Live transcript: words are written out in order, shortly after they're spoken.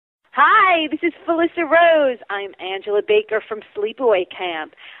Hi, this is Felissa Rose. I'm Angela Baker from Sleepaway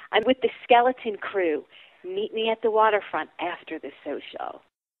Camp. I'm with the Skeleton Crew. Meet me at the waterfront after the social.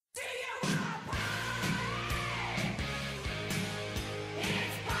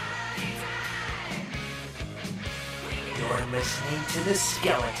 You're listening to the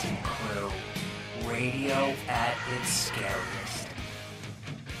Skeleton Crew, radio at its scariest.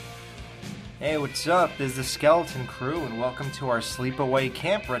 Hey, what's up? This is the Skeleton Crew, and welcome to our Sleepaway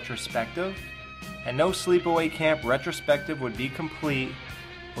Camp retrospective. And no Sleepaway Camp retrospective would be complete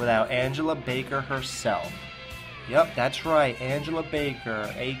without Angela Baker herself. Yep, that's right, Angela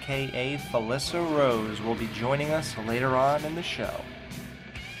Baker, aka Felissa Rose, will be joining us later on in the show.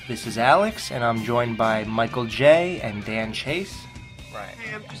 This is Alex, and I'm joined by Michael J. and Dan Chase. Right.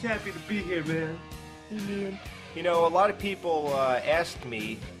 Hey, I'm just happy to be here, man. Hey, man. You know, a lot of people asked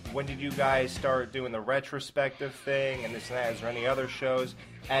me, when did you guys start doing the retrospective thing and this and that? Is there any other shows?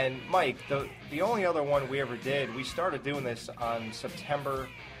 And Mike, the only other one we ever did, we started doing this on September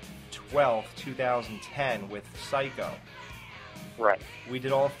 12th, 2010 with Psycho. Right. We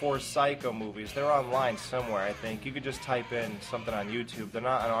did all 4 Psycho movies. They're online somewhere, I think. You could just type in something on YouTube. They're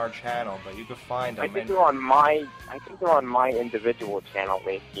not on our channel, but you could find them. I think they're on my individual channel,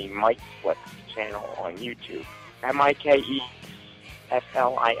 the Mike Flicks channel on YouTube. MikeFlix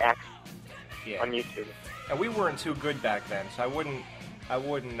on YouTube. And we weren't too good back then, so I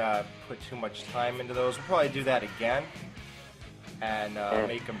wouldn't put too much time into those. We'll probably do that again and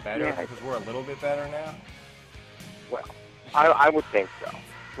make them better because we're a little bit better now. Well, I would think so.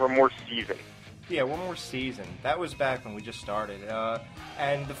 We're more seasoned. Yeah, we're more seasoned. That was back when we just started.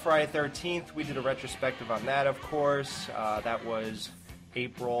 And the Friday 13th, we did a retrospective on that, of course. That was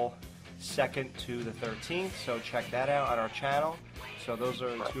April 2nd to the 13th, so check that out on our channel. So those are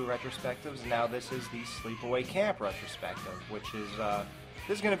the 2 retrospectives. Now this is the Sleepaway Camp retrospective, which is,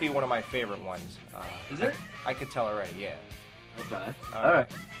 this is going to be one of my favorite ones. Is it? I could tell already, yeah. Okay. All right.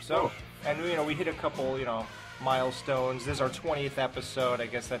 So, and we hit a couple, milestones. This is our 20th episode. I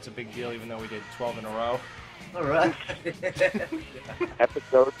guess that's a big deal, even though we did 12 in a row. All right.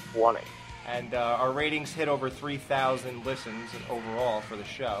 Episode 20. And our ratings hit over 3,000 listens overall for the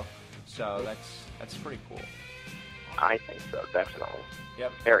show. So that's pretty cool. I think so, definitely.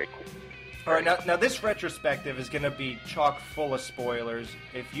 Yep. Very cool. All right, now this retrospective is going to be chock full of spoilers.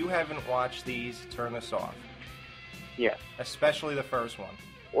 If you haven't watched these, turn this off. Yes. Especially the first one.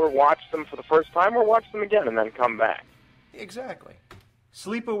 Or watch them for the first time, or watch them again and then come back. Exactly.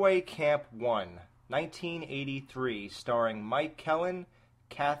 Sleepaway Camp 1, 1983, starring Mike Kellen,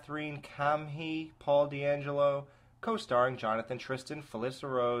 Catherine Kamhi, Paul D'Angelo, co-starring Jonathan Tristan, Felissa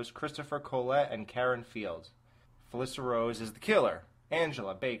Rose, Christopher Collette, and Karen Fields. Felissa Rose is the killer,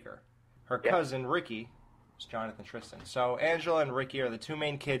 Angela Baker. Her cousin, Ricky, is Jonathan Tristan. So Angela and Ricky are the 2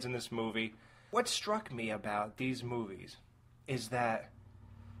 main kids in this movie. What struck me about these movies is that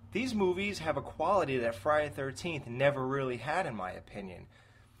these movies have a quality that Friday the 13th never really had, in my opinion.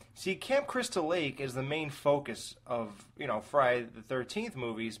 See, Camp Crystal Lake is the main focus of, Friday the 13th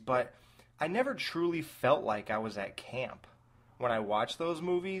movies, but I never truly felt like I was at camp when I watched those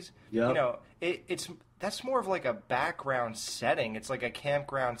movies. Yep. That's more of like a background setting. It's like a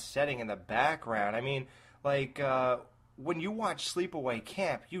campground setting in the background. I mean, when you watch Sleepaway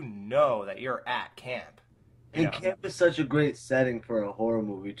Camp, you know that you're at camp. And camp is such a great setting for a horror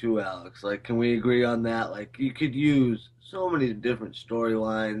movie too, Alex. Like, can we agree on that? Like, you could use so many different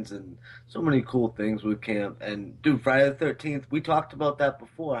storylines and so many cool things with camp. And, dude, Friday the 13th, we talked about that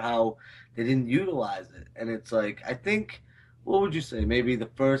before, how they didn't utilize it. And it's like, I think, what would you say? Maybe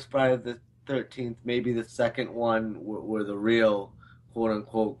the first Friday the 13th, maybe the second one were the real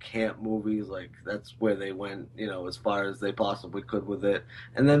quote-unquote camp movies. Like, that's where they went, as far as they possibly could with it.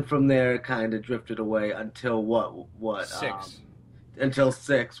 And then from there, it kind of drifted away until what? 6. Until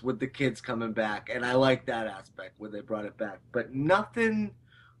 6, with the kids coming back. And I like that aspect, where they brought it back. But nothing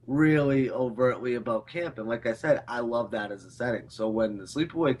really overtly about camp. And like I said, I love that as a setting. So when the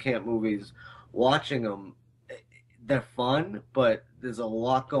Sleepaway Camp movies, watching them, they're fun, but there's a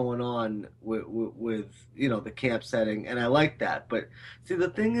lot going on with the camp setting, and I like that. But see, the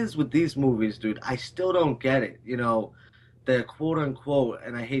thing is with these movies, dude, I still don't get it. They're quote unquote,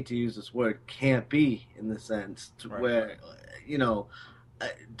 and I hate to use this word, campy in the sense to where,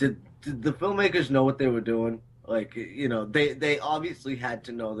 did the filmmakers know what they were doing? Like, they obviously had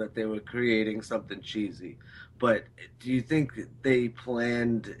to know that they were creating something cheesy. But do you think they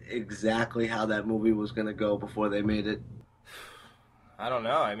planned exactly how that movie was going to go before they made it? I don't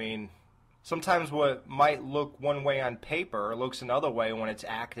know. I mean, sometimes what might look one way on paper looks another way when it's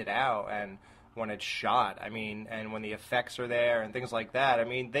acted out and when it's shot. I mean, and when the effects are there and things like that. I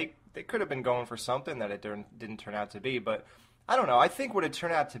mean, they could have been going for something that it didn't turn out to be. But I don't know. I think what it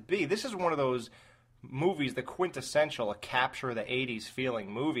turned out to be, this is one of those movies, the quintessential capture the 80s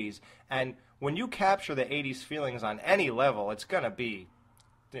feeling movies. And when you capture the 80s feelings on any level, it's going to be,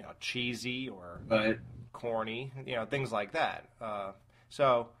 cheesy or corny, things like that.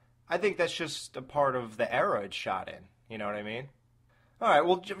 So I think that's just a part of the era it's shot in. You know what I mean? All right,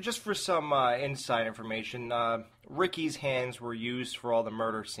 well, just for some inside information, Ricky's hands were used for all the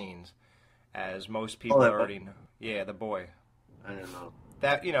murder scenes, as most people already know. Yeah, the boy. I don't know.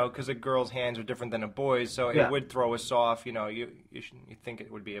 That, because a girl's hands are different than a boy's, so it would throw us off. You think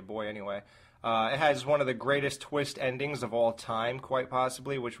it would be a boy anyway. It has one of the greatest twist endings of all time, quite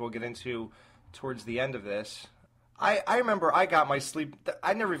possibly, which we'll get into towards the end of this. I remember I got my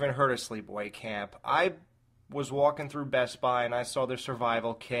I never even heard of Sleepaway Camp. I was walking through Best Buy and I saw their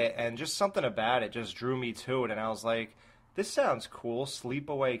survival kit, and just something about it just drew me to it, and I was like, this sounds cool,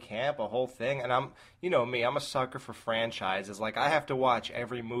 Sleepaway Camp, a whole thing. And I'm, me, I'm a sucker for franchises. Like, I have to watch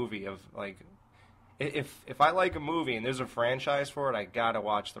every movie of, like, if I like a movie and there's a franchise for it, I gotta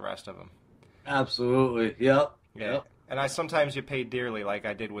watch the rest of them. Absolutely. Yep. Yeah. Yep. And sometimes you pay dearly, like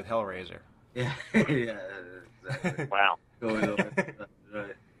I did with Hellraiser. Yeah. Yeah. Exactly. Wow. Going over.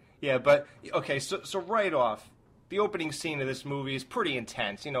 Right. Yeah, but, okay, so right off, the opening scene of this movie is pretty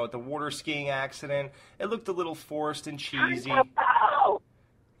intense. The water skiing accident. It looked a little forced and cheesy.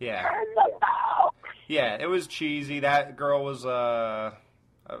 Yeah. Yeah, it was cheesy. That girl was a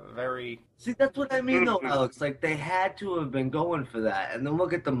very... See, that's what I mean, though, Alex. Like, they had to have been going for that. And then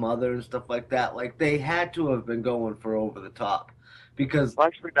look at the mother and stuff like that. Like, they had to have been going for over the top. Because... Well,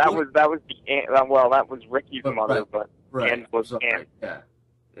 actually, that was the aunt. Well, that was Ricky's mother, but Ann was Ann.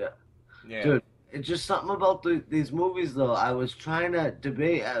 Yeah. Dude, it's just something about these movies, though. I was trying to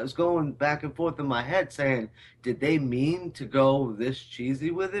debate. I was going back and forth in my head saying, did they mean to go this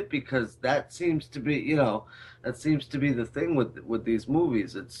cheesy with it? Because that seems to be, the thing with these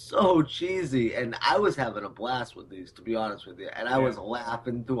movies. It's so cheesy. And I was having a blast with these, to be honest with you. And I was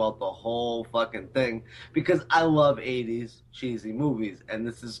laughing throughout the whole fucking thing because I love 80s cheesy movies. And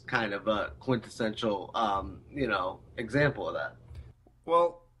this is kind of a quintessential, example of that.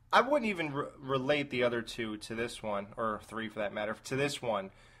 Well, I wouldn't even relate the other two to this one, or three for that matter, to this one.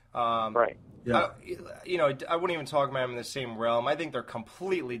 Right. Yeah. I wouldn't even talk about them in the same realm. I think they're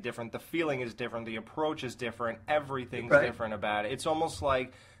completely different. The feeling is different. The approach is different. Everything's different about it. It's almost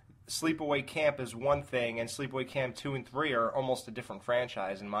like Sleepaway Camp is one thing, and Sleepaway Camp 2 and 3 are almost a different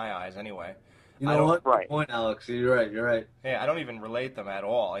franchise in my eyes anyway. You know what? Right. Good point, Alex. You're right. Yeah, I don't even relate them at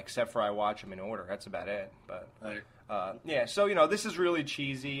all, except for I watch them in order. That's about it. But so this is really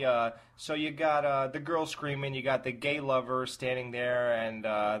cheesy. So you got the girl screaming, you got the gay lover standing there, and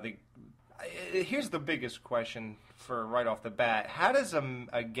here's the biggest question for right off the bat: how does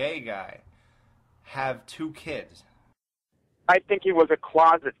a gay guy have 2 kids? I think he was a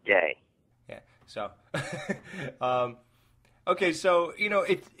closet gay. Yeah. So. Okay, so,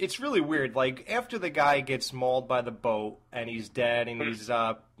 it's really weird. Like, after the guy gets mauled by the boat and he's dead and he's,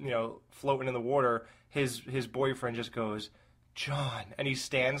 floating in the water, his boyfriend just goes, John, and he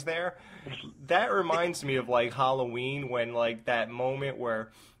stands there. That reminds me of, like, Halloween when, like, that moment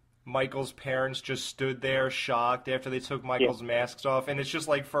where Michael's parents just stood there shocked after they took Michael's masks off, and it's just,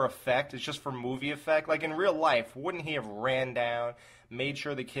 like, for effect. It's just for movie effect. Like, in real life, wouldn't he have ran down, made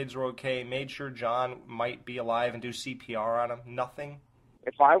sure the kids were okay, made sure John might be alive and do CPR on him? Nothing?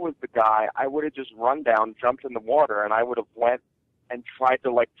 If I was the guy, I would have just run down, jumped in the water, and I would have went and tried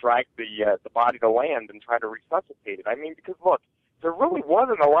to, like, drag the body to land and try to resuscitate it. I mean, because, look, there really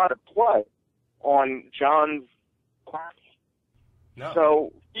wasn't a lot of blood on John's body. No.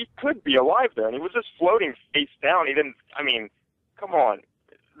 So he could be alive there, and he was just floating face down. He didn't, I mean, come on.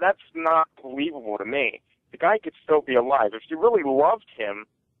 That's not believable to me. The guy could still be alive. If you really loved him,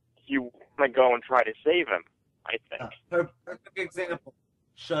 you want to go and try to save him, I think. Perfect example,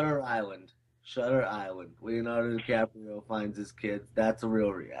 Shutter Island. Leonardo DiCaprio finds his kids. That's a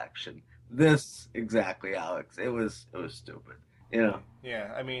real reaction. This, exactly, Alex. It was stupid.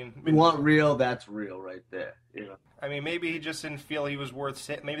 Yeah, I mean... You want real, that's real right there. I mean, maybe he just didn't feel he was worth...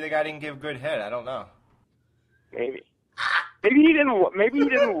 Maybe the guy didn't give good head. I don't know. Maybe he didn't. Maybe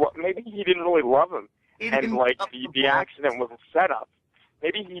he didn't really love him. And like the accident was a setup.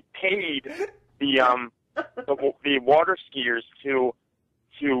 Maybe he paid the water skiers to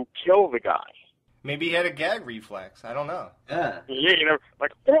kill the guy. Maybe he had a gag reflex. I don't know. Yeah. Yeah,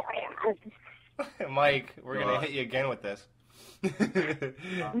 like. Mike, we're gonna hit you again with this.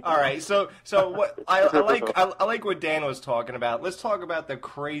 All right, so what I like what Dan was talking about. Let's talk about the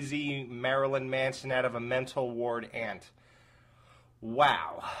crazy Marilyn Manson out of a mental ward aunt.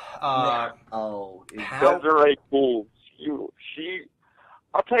 Wow. Desiree Gould.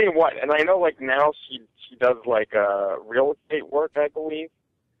 I'll tell you what, and I know like now she does like real estate work, I believe.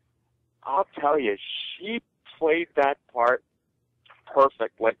 I'll tell you, she played that part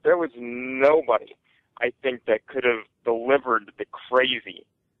perfect. Like there was nobody, I think, that could have delivered the crazy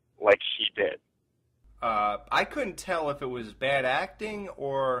like she did. I couldn't tell if it was bad acting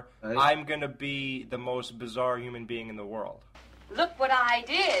or I'm going to be the most bizarre human being in the world. Look what I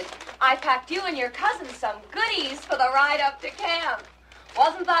did. I packed you and your cousin some goodies for the ride up to camp.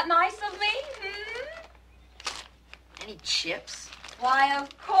 Wasn't that nice of me? Any chips? Why,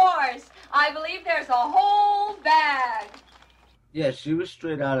 of course. I believe there's a whole bag. Yeah, she was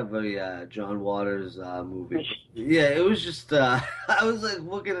straight out of a John Waters movie. Yeah, it was just I was like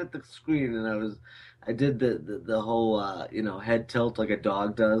looking at the screen and I did the whole head tilt like a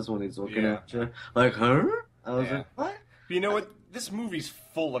dog does when he's looking at you. Like, huh? I was like, what? You know what? This movie's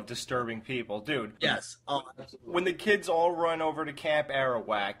full of disturbing people, dude. Yes. Oh, absolutely. When the kids all run over to Camp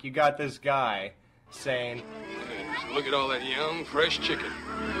Arawak, you got this guy saying, look at all that young, fresh chicken.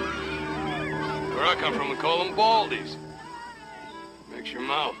 Where I come from, we call them baldies. Makes your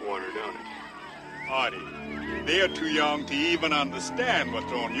mouth water, don't it? Artie, they're too young to even understand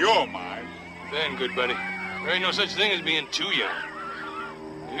what's on your mind. Then, good buddy, there ain't no such thing as being too young.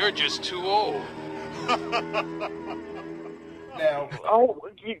 You're just too old. now... Oh,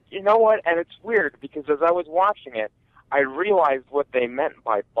 you know what? And it's weird, because as I was watching it, I realized what they meant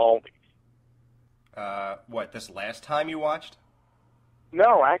by baldies. What, this last time you watched?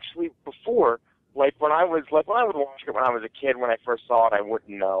 No, actually, before. Like, when I would watch it when I was a kid, when I first saw it, I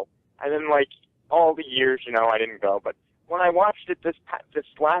wouldn't know. And then, like, all the years, I didn't go. But when I watched it this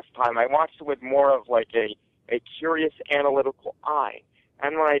last time, I watched it with more of, like, a curious, analytical eye.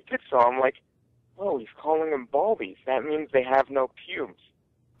 And when I did so, I'm like, oh, he's calling them baldies. That means they have no pubes.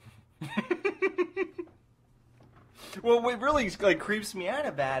 Well, what really, like, creeps me out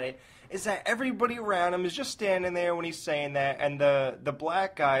about it is that everybody around him is just standing there when he's saying that, and the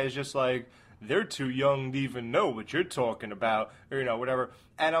black guy is just like, they're too young to even know what you're talking about, or, whatever.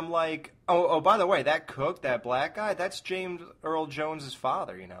 And I'm like, oh, by the way, that cook, that black guy, that's James Earl Jones'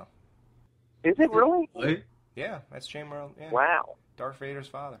 father, Is it really? What? Yeah, that's James Earl, yeah. Wow. Darth Vader's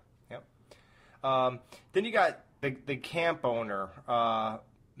father, yep. Then you got the camp owner,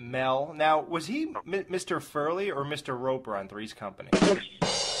 Mel. Now, was he Mr. Furley or Mr. Roper on Three's Company? I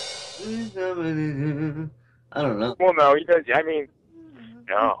don't know. Well, no, he does. I mean,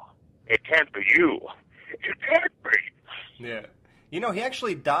 no, it can't be you. It can't be. Yeah. He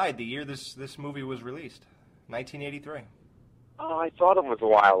actually died the year this movie was released, 1983. Oh, I thought it was a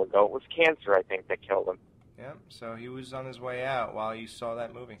while ago. It was cancer, I think, that killed him. Yep, so he was on his way out while you saw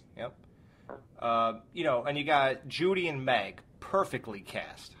that movie. Yep. And you got Judy and Meg, perfectly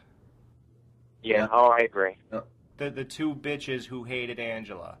cast. Yeah, oh, I agree. The two bitches who hated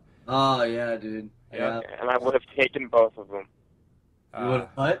Angela. Oh, yeah, dude. Yep. And I would have taken both of them. You would have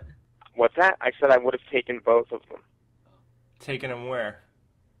what? What's that? I said I would have taken both of them. Taken them where?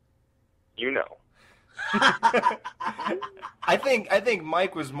 You know. I think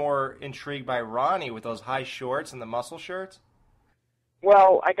Mike was more intrigued by Ronnie with those high shorts and the muscle shirts.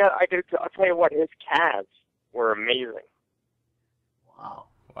 Well, I'll tell you what, his calves were amazing. Wow.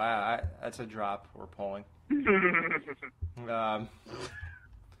 Wow, that's a drop we're pulling. No,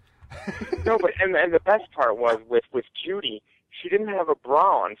 but and the best part was with Judy, she didn't have a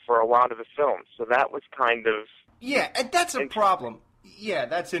bra on for a lot of the film, so that was kind of... Yeah, and that's a problem. Yeah,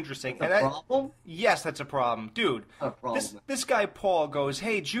 that's interesting. That's a problem? Yes, that's a problem. Dude, a problem. This guy Paul goes,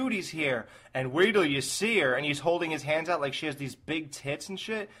 hey, Judy's here, and wait till you see her, and he's holding his hands out like she has these big tits and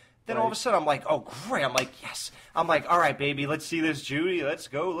shit. Then all of a sudden, I'm like, oh, great. I'm like, yes. I'm like, all right, baby, let's see this Judy. Let's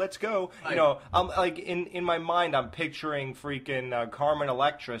go. Right. I'm like, in my mind, I'm picturing freaking Carmen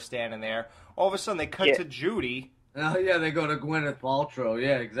Electra standing there. All of a sudden, they cut to Judy. Oh, yeah, they go to Gwyneth Paltrow.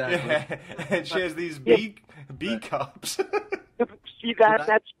 Yeah, exactly. Yeah, and she has these B cups. See, that's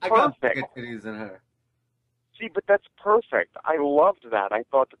perfect. I got bigger titties than her. See, but that's perfect. I loved that. I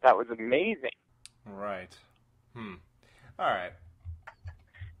thought that was amazing. Right. All right.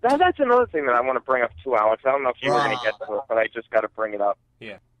 That's another thing that I want to bring up too, Alex. I don't know if you were going to get to it, but I just got to bring it up.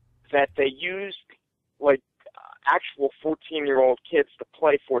 Yeah. That they used, like, actual 14-year-old kids to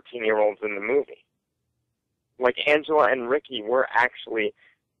play 14-year-olds in the movie. Like, Angela and Ricky were actually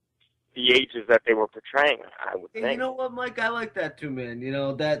the ages that they were portraying, I would think. You know what, Mike? I like that too, man.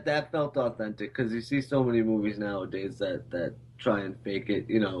 That felt authentic, because you see so many movies nowadays that try and fake it,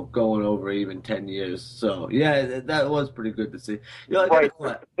 going over even 10 years. So, yeah, that was pretty good to see. Right.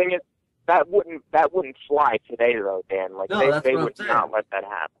 The thing is, that wouldn't fly today, though, Dan. Like, No, that's they what I'm would saying. not let that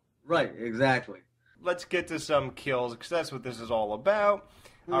happen. Right, exactly. Let's get to some kills, because that's what this is all about.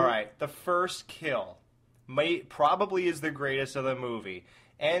 All right, the first kill probably is the greatest of the movie.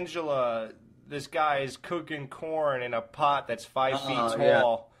 Angela, this guy is cooking corn in a pot that's 5 feet tall. Yeah.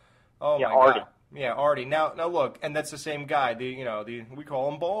 Oh, Yeah, my Artie. God. Yeah, Artie. Now look, and that's the same guy. We call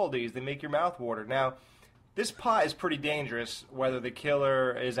them baldies. They make your mouth water. Now, this pot is pretty dangerous, whether the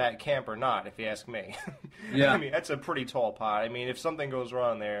killer is at camp or not, if you ask me. Yeah. I mean, that's a pretty tall pot. I mean, if something goes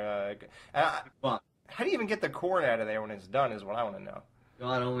wrong there, how do you even get the corn out of there when it's done is what I want to know.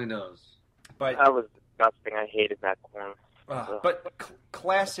 God only knows. But That was disgusting. I hated that corn.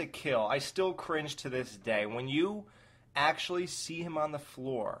 Classic kill. I still cringe to this day. When you actually see him on the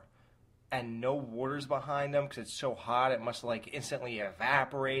floor and no water's behind him because it's so hot, it must have, like, instantly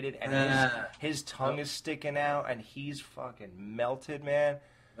evaporated, and his tongue is sticking out, and he's fucking melted, man.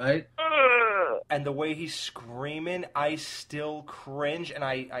 Right? And the way he's screaming, I still cringe, and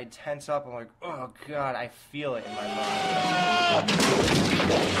I tense up. I'm like, oh, God, I feel it in my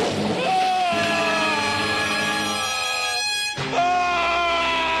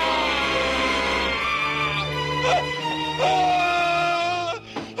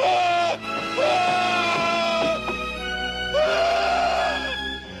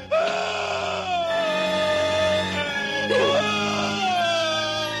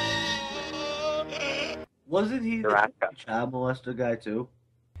Wasn't he the child molester guy, too?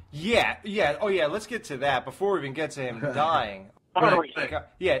 Yeah. Oh, yeah, let's get to that before we even get to him dying. Right.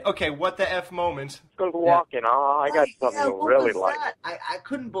 Yeah, okay, what the F moment. Goes walking. Oh, I got something to really like. I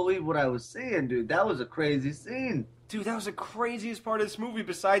couldn't believe what I was seeing, dude. That was a crazy scene. Dude, that was the craziest part of this movie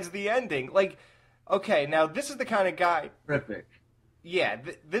besides the ending. Like, okay, now this is the kind of guy... Terrific. Yeah,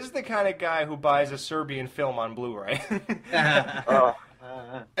 this is the kind of guy who buys a Serbian film on Blu-ray.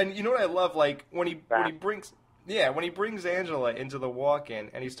 And you know what I love? Like, when he brings Angela into the walk-in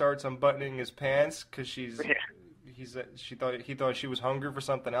and he starts unbuttoning his pants because he thought she was hungry for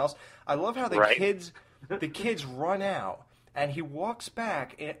something else. I love how the kids run out. And he walks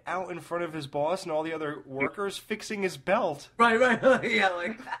back out in front of his boss and all the other workers fixing his belt. Right. Yeah,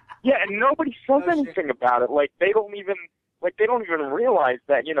 like... Yeah, and nobody says anything about it. Like, they don't even realize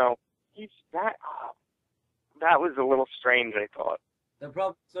that, he's that... that was a little strange, I thought. They're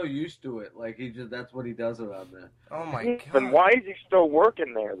probably so used to it. Like, that's what he does around there. Oh, my God. Then why is he still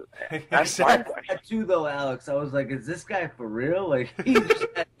working there? That's my question. That too, though, Alex. I was like, is this guy for real? Like, he just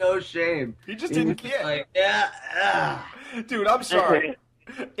had no shame. He just didn't care. Like, yeah. Dude, I'm sorry.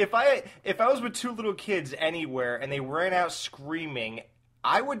 If I was with two little kids anywhere and they ran out screaming,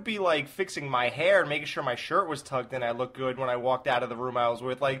 I would be, like, fixing my hair and making sure my shirt was tucked in. I looked good when I walked out of the room I was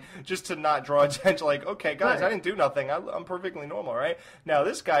with, like, just to not draw attention. Like, okay, guys, I didn't do nothing. I'm perfectly normal, right? Now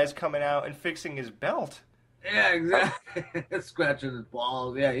this guy's coming out and fixing his belt. Yeah, exactly. Scratching his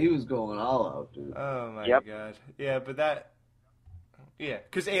balls. Yeah, he was going all out, dude. Oh, my God. Yeah, but that... Yeah,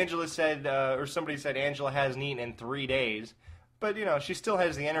 because Angela said, or somebody said Angela hasn't eaten in 3 days. But, she still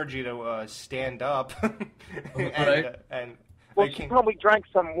has the energy to stand up. and well, she probably drank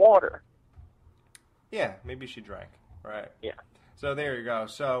some water. Yeah, maybe she drank. Right. Yeah. So there you go.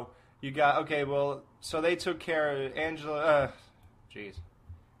 So you got, so they took care of Angela.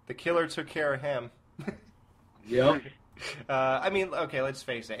 The killer took care of him. Yep. I mean, okay, let's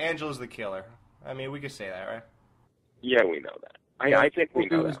face it. Angela's the killer. I mean, we could say that, right? Yeah, we know that. I think we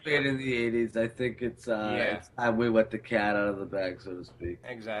know that. It was made in the 80s. I think it's time we let the cat out of the bag, so to speak.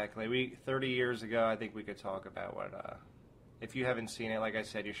 Exactly. 30 years ago, I think we could talk about what... If you haven't seen it, like I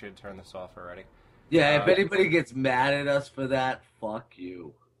said, you should turn this off already. Yeah, if anybody gets mad at us for that, fuck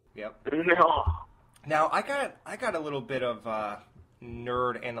you. Yep. No. Now, I got a little bit of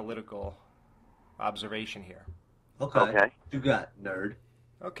nerd analytical observation here. Okay. You got, nerd.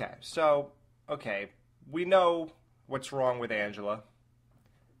 Okay, so, we know what's wrong with Angela.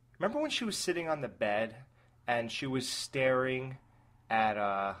 Remember when she was sitting on the bed and she was staring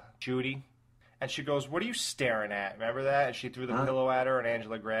at Judy? And she goes, "What are you staring at?" Remember that? And she threw the pillow at her, and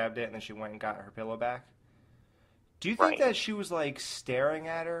Angela grabbed it, and then she went and got her pillow back. Do you think that she was, like, staring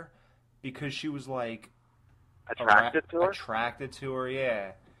at her because she was, like... Attracted to her? Attracted to her,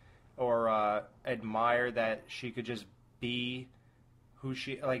 yeah. Or admired that she could just be who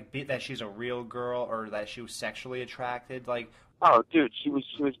she... Like, that she's a real girl, or that she was sexually attracted, like... Oh, dude, she was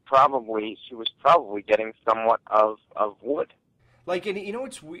probably getting somewhat of wood. Like, and you know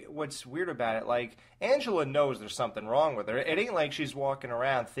what's weird about it? Like, Angela knows there's something wrong with her. It ain't like she's walking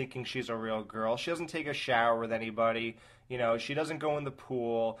around thinking she's a real girl. She doesn't take a shower with anybody. She doesn't go in the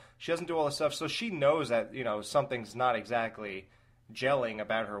pool. She doesn't do all this stuff. So she knows that, something's not exactly gelling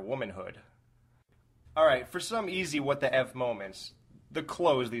about her womanhood. All right, for some easy what the F moments, the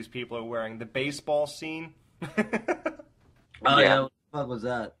clothes these people are wearing, the baseball scene. Oh, yeah. What the fuck was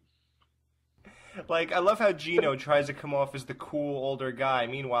that? Like, I love how Gino tries to come off as the cool older guy.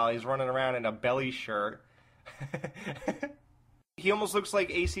 Meanwhile, he's running around in a belly shirt. He almost looks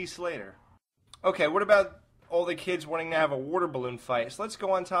like AC Slater. Okay, what about all the kids wanting to have a water balloon fight? So let's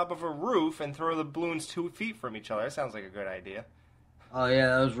go on top of a roof and throw the balloons 2 feet from each other. That sounds like a good idea. Oh, yeah,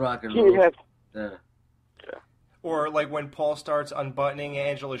 that was rock and roll. Yeah. Or, like, when Paul starts unbuttoning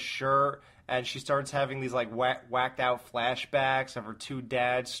Angela's shirt, and she starts having these, like, whacked-out flashbacks of her 2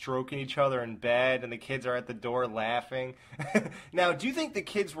 dads stroking each other in bed, and the kids are at the door laughing. Now, do you think the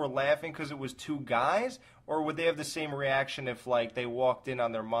kids were laughing because it was 2 guys, or would they have the same reaction if, like, they walked in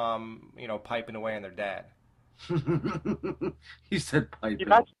on their mom, you know, piping away on their dad? He said piping.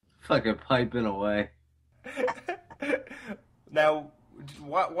 Fucking piping away. Now,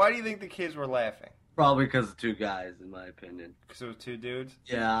 why do you think the kids were laughing? Probably because of 2 guys, in my opinion. Because it was 2 dudes?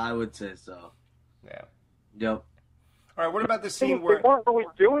 Yeah, I would say so. Yeah. Yep. All right, what about the scene where... They weren't really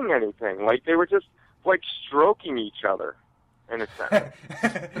doing anything. Like, they were just, like, stroking each other, in a sense.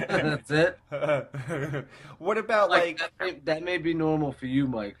 That's it? What about, like... That may be normal for you,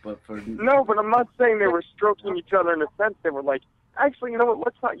 Mike, but for... No, but I'm not saying they were stroking each other in a sense. They were like... Actually, you know what?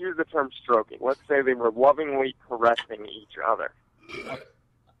 Let's not use the term stroking. Let's say they were lovingly caressing each other.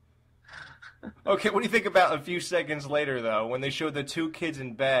 Okay, what do you think about a few seconds later, though, when they showed the 2 kids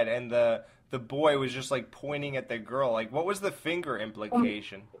in bed and the boy was just, like, pointing at the girl? Like, what was the finger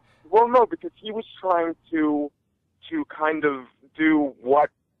implication? Well, no, because he was trying to kind of do what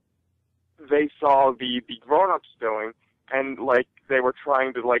they saw the grown-ups doing, and, like, they were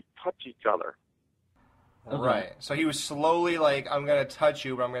trying to, like, touch each other. Right. So he was slowly like, I'm going to touch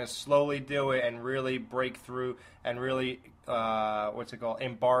you, but I'm going to slowly do it and really break through and really,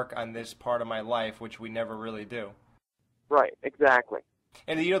 embark on this part of my life, which we never really do. Right, exactly.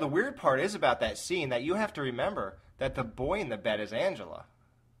 And, you know, the weird part is about that scene that you have to remember that the boy in the bed is Angela.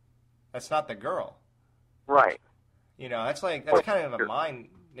 That's not the girl. Right. You know, that's kind of a mind,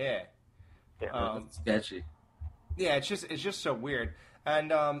 yeah. That's sketchy. Yeah, it's just so weird.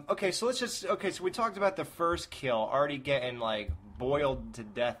 And, so we talked about the first kill already getting, like, boiled to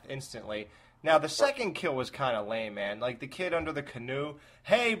death instantly. Now, the second kill was kind of lame, man. Like, the kid under the canoe,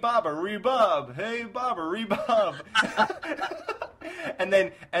 hey, Baba, rebub, hey, Baba, rebub. and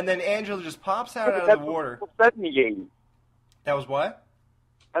then Angela just pops out of the water. That's what people said in the 80s. That was what?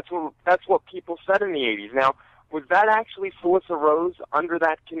 That's what people said in the 80s. Now, was that actually Felissa Rose under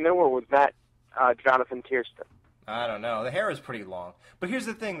that canoe, or was that Jonathan Tiersten? I don't know. The hair is pretty long. But here's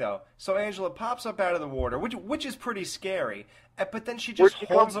the thing, though. So Angela pops up out of the water, which is pretty scary. But then she just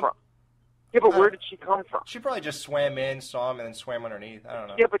holds him. Yeah, but where did she come from? She probably just swam in, saw him, and then swam underneath. I don't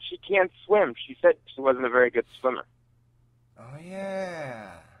know. Yeah, but she can't swim. She said she wasn't a very good swimmer. Oh,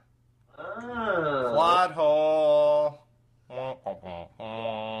 yeah. Oh. Plot hole.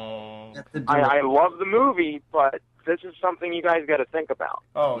 I love the movie, but this is something you guys got to think about.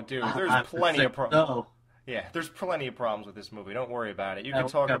 Oh, dude, there's plenty of problems. No. Yeah, there's plenty of problems with this movie. Don't worry about it. You can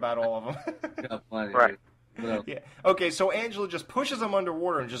talk about all of them. Got plenty. Right. Yeah. Okay, so Angela just pushes him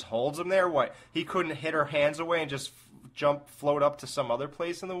underwater and just holds him there. What? He couldn't hit her hands away and just float up to some other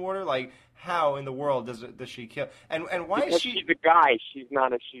place in the water? Like, how in the world does she kill? And why because is she? She's a guy. She's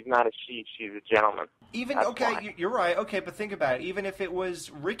not a she. She's a gentleman. Even That's okay, why. you're right. Okay, but think about it. Even if it was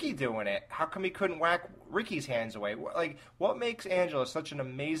Ricky doing it, how come he couldn't whack Ricky's hands away? Like, what makes Angela such an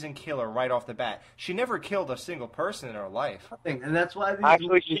amazing killer right off the bat? She never killed a single person in her life. And that's why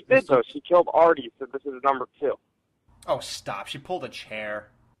Actually, she did though. She killed Artie, so this is number 2. Oh, stop! She pulled a chair.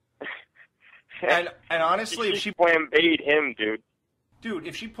 and honestly, if she flambéed him, dude,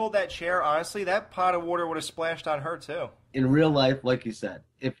 if she pulled that chair, honestly, that pot of water would have splashed on her too. In real life, like you said,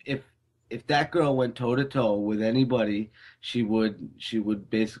 if that girl went toe to toe with anybody, she would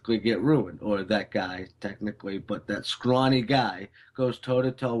basically get ruined. Or that guy, technically, but that scrawny guy goes toe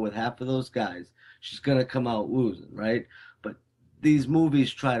to toe with half of those guys, she's gonna come out losing, right? But these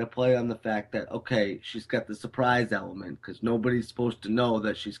movies try to play on the fact that, okay, she's got the surprise element because nobody's supposed to know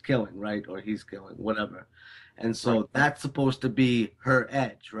that she's killing, right? Or he's killing, whatever. And so that's supposed to be her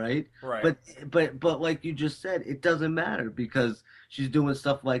edge, right? Right. But like you just said, it doesn't matter because she's doing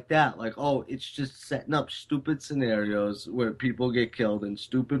stuff like that. Like, oh, it's just setting up stupid scenarios where people get killed in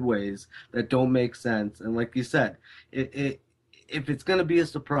stupid ways that don't make sense. And like you said, if it's going to be a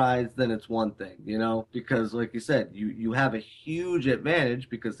surprise, then it's one thing, you know? Because like you said, you have a huge advantage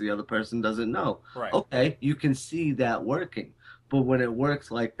because the other person doesn't know. Right. Okay, you can see that working. But when it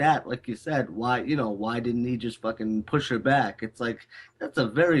works like that, like you said, why didn't he just fucking push her back? It's like, that's a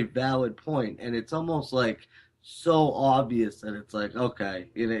very valid point, and it's almost like so obvious that it's like, okay,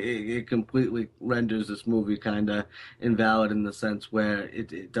 it completely renders this movie kind of invalid in the sense where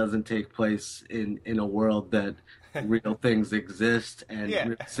it doesn't take place in a world that real things exist and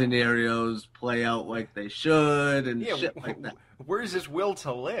real scenarios play out like they should and shit like that. Where's his will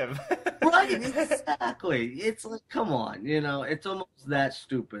to live? Right, exactly. It's like, come on, it's almost that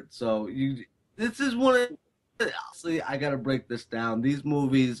stupid. So this is one of, honestly, I gotta break this down. These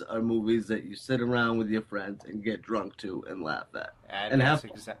movies are movies that you sit around with your friends and get drunk to and laugh at. And have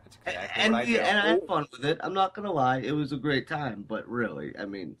fun. And I had fun with it. I'm not gonna lie, it was a great time, but really, I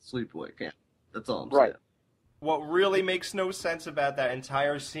mean, Sleepaway Camp. That's all I'm saying. What really makes no sense about that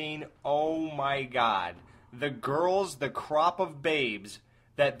entire scene, oh my god. The girls, the crop of babes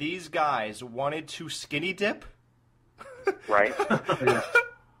that these guys wanted to skinny dip? Right.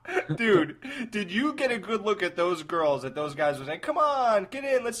 Dude, did you get a good look at those girls that those guys were saying, come on, get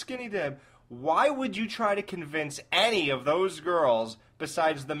in, let's skinny dip? Why would you try to convince any of those girls,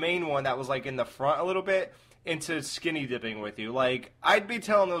 besides the main one that was like in the front a little bit, into skinny dipping with you? Like, I'd be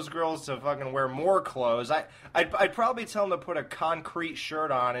telling those girls to fucking wear more clothes. I'd probably tell them to put a concrete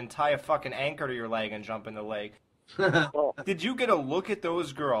shirt on and tie a fucking anchor to your leg and jump in the lake. Did you get a look at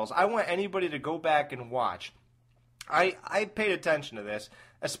those girls? I want anybody to go back and watch. I paid attention to this,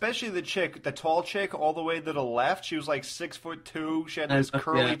 especially the tall chick all the way to the left. She was like 6'2". She had this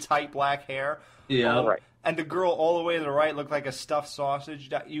curly, tight black hair. Yeah. Right. And the girl all the way to the right looked like a stuffed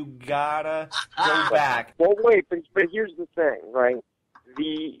sausage. You gotta go back. Well, wait, but here's the thing, right?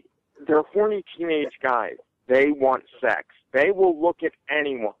 They're horny teenage guys. They want sex. They will look at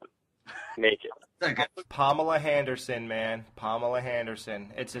anyone naked. Pamela Henderson, man. Pamela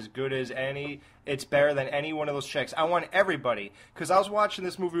Henderson. It's as good as any. It's better than any one of those chicks. I want everybody. Because I was watching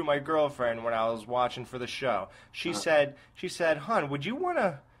this movie with my girlfriend when I was watching for the show. She said, hon, would you want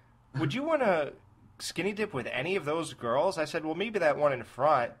to skinny dip with any of those girls? I said, well, maybe that one in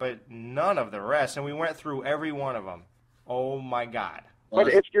front, but none of the rest. And we went through every one of them. Oh, my God. But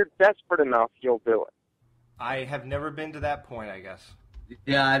if you're desperate enough, you'll do it. I have never been to that point, I guess.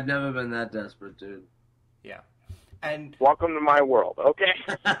 Yeah, I've never been that desperate, dude. Yeah. And welcome to my world, okay?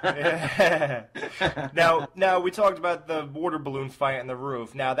 Now we talked about the water balloon fight on the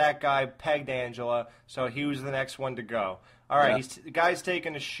roof. Now that guy pegged Angela, so he was the next one to go. All right, the guy's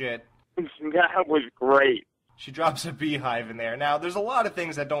taking a shit. That was great. She drops a beehive in there. Now, there's a lot of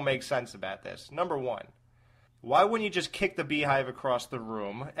things that don't make sense about this. Number one, why wouldn't you just kick the beehive across the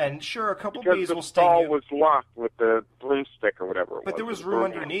room? And sure, a couple bees will sting you. Because the stall was locked with the broomstick or whatever it was. But there was room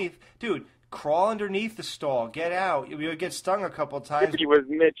underneath. Dude, crawl underneath the stall. Get out. You'll get stung a couple times. He was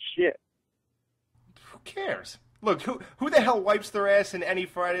mid-shit. Who cares? Look, who the hell wipes their ass in any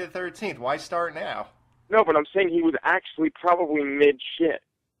Friday the 13th? Why start now? No, but I'm saying he was actually probably mid-shit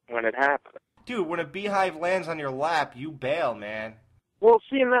when it happened. Dude, when a beehive lands on your lap, you bail, man. Well,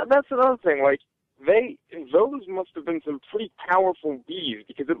 see, and that's another thing. Like, those must have been some pretty powerful bees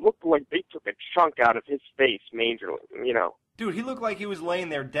because it looked like they took a chunk out of his face majorly, Dude, he looked like he was laying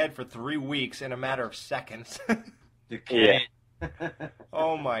there dead for 3 weeks in a matter of seconds. Yeah.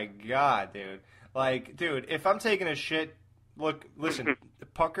 Oh, my God, dude. Like, dude, if I'm taking a shit, listen,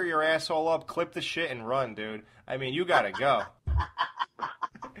 pucker your asshole up, clip the shit, and run, dude. I mean, you gotta go.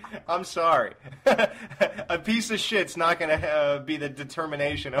 I'm sorry. A piece of shit's not going to be the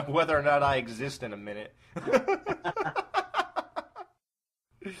determination of whether or not I exist in a minute.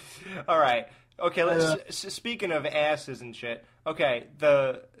 All right. Okay, speaking of asses and shit. Okay,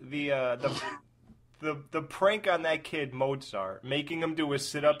 the prank on that kid Mozart, making him do a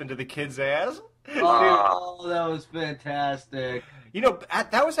sit-up into the kid's ass. Oh, that was fantastic.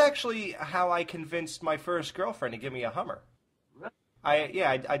 That was actually how I convinced my first girlfriend to give me a Hummer.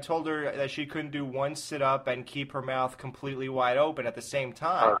 I told her that she couldn't do one sit-up and keep her mouth completely wide open at the same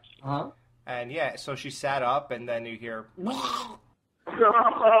time. And so she sat up, and then you hear... Oh,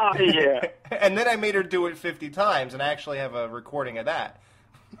 yeah. And then I made her do it 50 times, and I actually have a recording of that.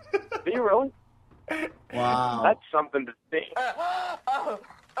 Do you really? Wow. That's something to see.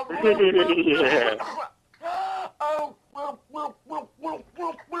 Yeah.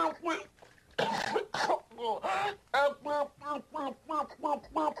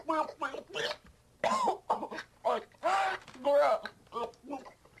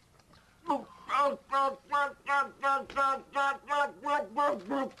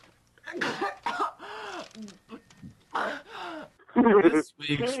 This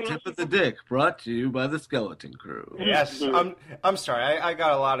week's Tip of the Dick, brought to you by the Skeleton Crew. Yes, I'm sorry. I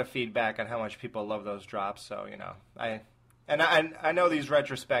got a lot of feedback on how much people love those drops, so And I know these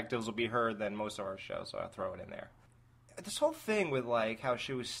retrospectives will be heard than most of our shows, so I'll throw it in there. This whole thing with, like, how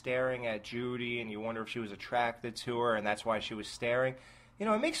she was staring at Judy, and you wonder if she was attracted to her, and that's why she was staring. You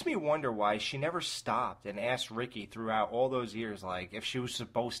know, it makes me wonder why she never stopped and asked Ricky throughout all those years, like, if she was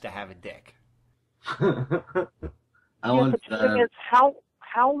supposed to have a dick. But the thing is,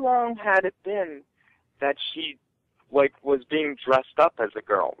 how long had it been that she, like, was being dressed up as a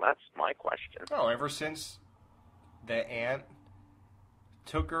girl? That's my question. Oh, ever since the aunt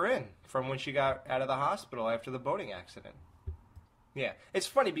took her in from when she got out of the hospital after the boating accident. Yeah, it's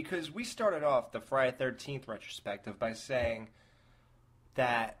funny because we started off the Friday 13th retrospective by saying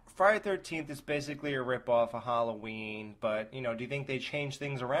that Friday 13th is basically a ripoff of Halloween, but, you know, do you think they changed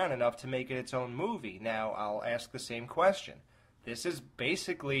things around enough to make it its own movie? Now, I'll ask the same question. This is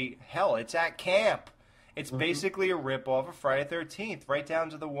basically, hell, it's at camp. It's basically a ripoff of Friday 13th, right down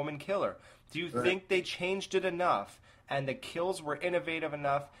to the woman killer. Do you think they changed it enough, and the kills were innovative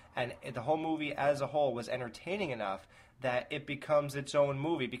enough, and the whole movie as a whole was entertaining enough that it becomes its own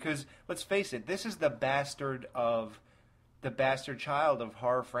movie? Because, let's face it, this is the bastard child of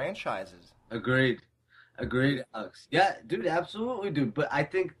horror franchises. Agreed, Alex. Yeah, dude, absolutely, dude. But I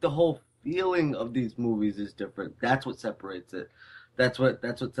think the whole feeling of these movies is different. That's what separates it. That's what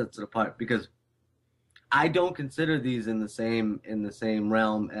sets it apart. Because I don't consider these in the same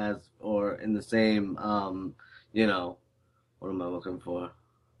realm as, or in the same, you know, what am I looking for?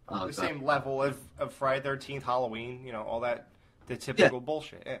 The same level of Friday 13th, Halloween, you know, all that, the typical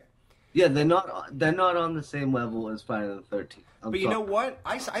bullshit. Yeah. Yeah, they're not on the same level as Friday the 13th. But you know what?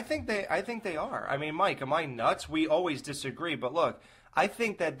 I think they are. I mean, Mike, am I nuts? We always disagree, but look, I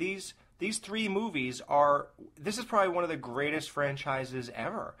think that these three movies this is probably one of the greatest franchises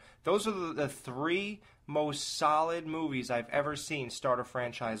ever. Those are the three most solid movies I've ever seen start a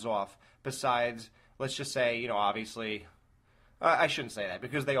franchise off, besides, let's just say, you know, obviously, I shouldn't say that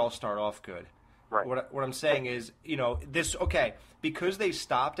because they all start off good. Right. What I'm saying is, you know, because they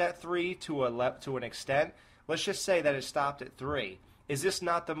stopped at 3 to an extent, let's just say that it stopped at 3. Is this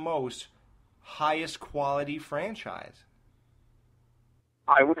not the most highest quality franchise?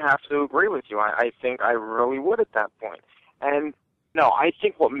 I would have to agree with you. I think I really would at that point. And no, I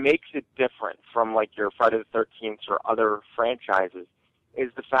think what makes it different from, like, your Friday the 13th or other franchises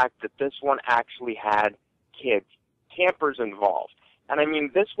is the fact that this one actually had kids, campers involved. And I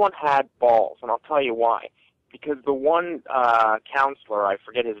mean, this one had balls, and I'll tell you why. Because the one counselor, I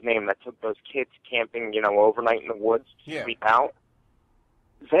forget his name, that took those kids camping, you know, overnight in the woods to sleep out,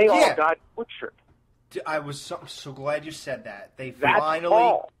 they all got butchered. I was so glad you said that. They That's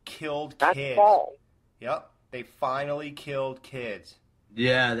finally killed That's kids. Fall. Yep, they finally killed kids.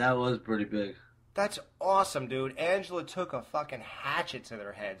 Yeah, that was pretty big. That's awesome, dude. Angela took a fucking hatchet to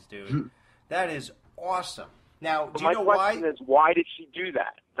their heads, dude. That is awesome. Now, do you know why? My question is, why did she do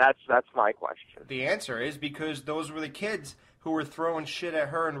that? That's my question. The answer is because those were the kids who were throwing shit at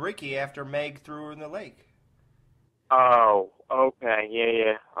her and Ricky after Meg threw her in the lake. Oh, okay,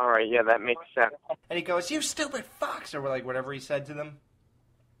 yeah. All right, yeah, that makes sense. And he goes, "You stupid fucks," or like whatever he said to them.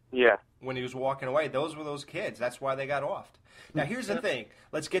 Yeah. When he was walking away, those were those kids. That's why they got offed. Now, here's the thing.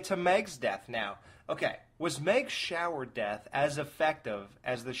 Let's get to Meg's death now. Okay, was Meg's shower death as effective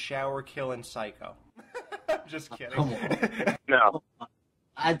as the shower kill in Psycho? I'm just kidding. Come on. No.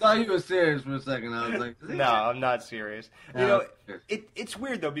 I thought you were serious for a second. I was like, no, I'm not serious. You know, it's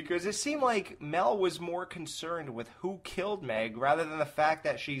weird, though, because it seemed like Mel was more concerned with who killed Meg rather than the fact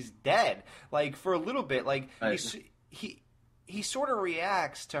that she's dead. Like, for a little bit, like, he sort of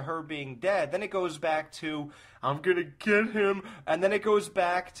reacts to her being dead. Then it goes back to, I'm going to get him. And then it goes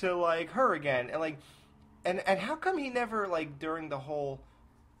back to, like, her again. And, like, and how come he never, like, during the whole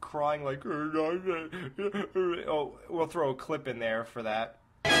crying, like, oh, we'll throw a clip in there for that.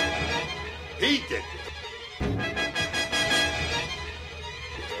 He did it. I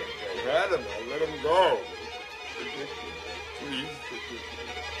had him. I let him go. Please.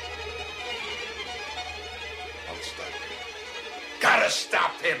 I'll stop him. Gotta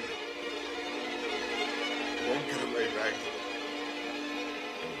stop him. He won't get away, Meg.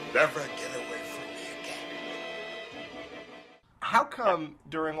 He'll never get away from me again. How come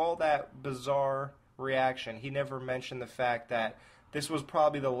during all that bizarre reaction, he never mentioned the fact that this was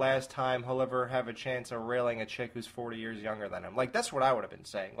probably the last time he'll ever have a chance of railing a chick who's 40 years younger than him? Like, that's what I would have been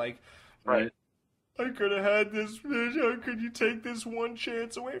saying. Like, right. I could have had this bitch. How could you take this one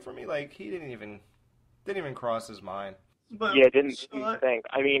chance away from me? Like, he didn't even cross his mind. Yeah, didn't think.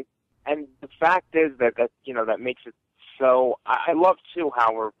 I mean, and the fact is that you know, that makes it so. I love too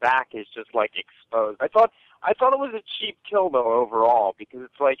how her back is just like exposed. I thought it was a cheap kill though overall, because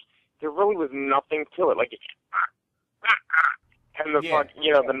it's like there really was nothing to it. Like, and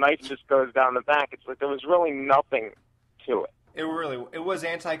the the knife just goes down the back. It's like there was really nothing to it. It was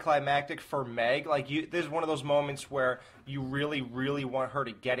anticlimactic for Meg. Like, there's one of those moments where you really, really want her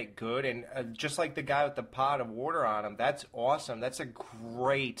to get it good, and just like the guy with the pot of water on him, that's awesome. That's a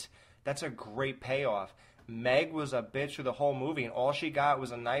great payoff. Meg was a bitch through the whole movie, and all she got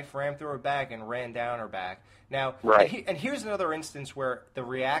was a knife rammed through her back and ran down her back. Now, right. And here's another instance where the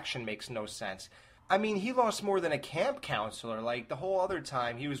reaction makes no sense. I mean, he lost more than a camp counselor. Like, the whole other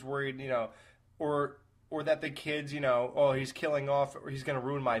time, he was worried, or that the kids, he's killing off, or he's going to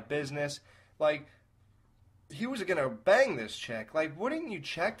ruin my business. Like, he was going to bang this chick. Like, wouldn't you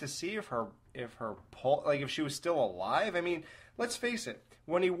check to see if she was still alive? I mean, let's face it.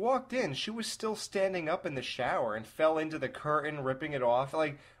 When he walked in, she was still standing up in the shower and fell into the curtain, ripping it off.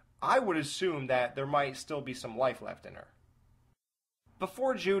 Like, I would assume that there might still be some life left in her.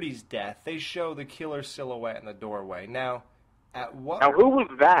 Before Judy's death, they show the killer silhouette in the doorway. Now, Now, who was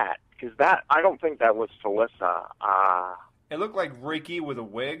that? Because I don't think that was Felissa. It looked like Ricky with a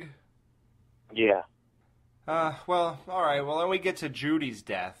wig. Yeah. Well, all right. Well, then we get to Judy's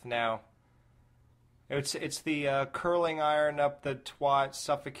death. Now, it's the curling iron up the twat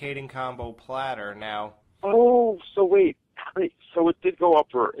suffocating combo platter. Now. Oh, so wait. So it did go up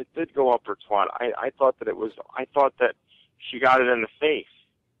her twat. I thought that she got it in the face.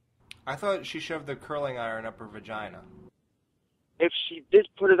 I thought she shoved the curling iron up her vagina. If she did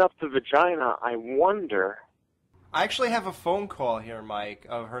put it up the vagina, I wonder. I actually have a phone call here, Mike,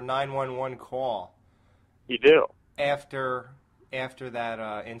 of her 911 call. You do? After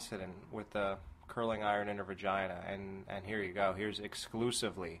that incident with the curling iron in her vagina, and here you go. Here's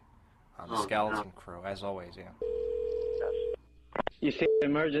exclusively on the Skeleton Crew, as always, yeah. You see the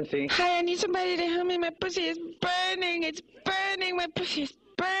emergency. Hi, I need somebody to help me. My pussy is burning. It's burning. My pussy is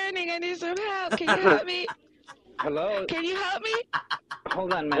burning. I need some help. Can you help me? Hello? Can you help me?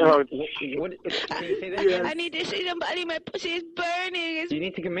 Hold on, man. What, can you say that again? I need to see somebody. My pussy is burning. You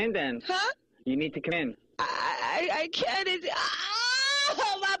need to come in then. Huh? You need to come in. I can't.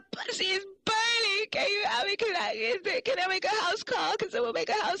 My pussy is burning. Can you help me? Can I make a house call? Can someone make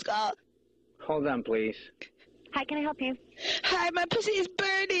a house call? Hold on, please. Hi, can I help you? Hi, my pussy is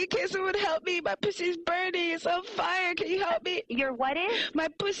burning. Can someone help me? My pussy is burning. It's on fire. Can you help me? Your what is? My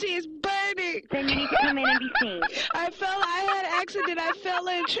pussy is burning. Then you need to come in and be seen. I had an accident. I fell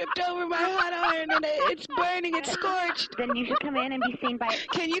and tripped over my hot iron, and it's burning. It's scorched. Then you should come in and be seen by...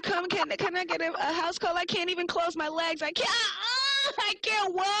 Can you come? Can I get a house call? I can't even close my legs. I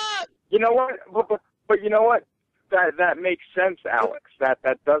can't walk. You know what? But you know what? That makes sense, Alex. That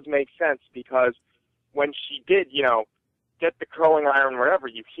does make sense, because when she did, get the curling iron, whatever,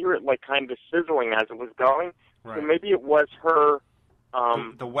 you hear it like kind of sizzling as it was going. Right. So maybe it was her,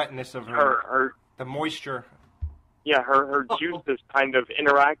 the wetness of her, the moisture. Yeah, her juices kind of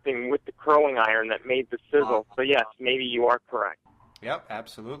interacting with the curling iron that made the sizzle. So yes, maybe you are correct. Yep,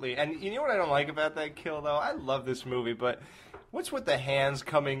 absolutely. And you know what I don't like about that kill, though? I love this movie, but what's with the hands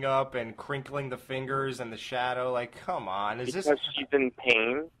coming up and crinkling the fingers and the shadow? Like, come on. Because she's in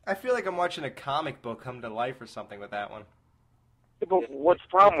pain? I feel like I'm watching a comic book come to life or something with that one. Yeah, but what's the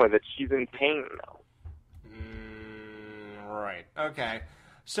problem with it? She's in pain, though. Right. Okay.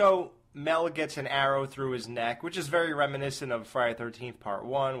 So Mel gets an arrow through his neck, which is very reminiscent of Friday the 13th Part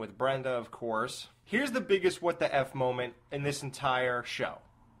 1 with Brenda, of course. Here's the biggest what the F moment in this entire show.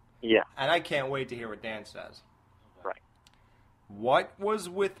 Yeah. And I can't wait to hear what Dan says. Right. What was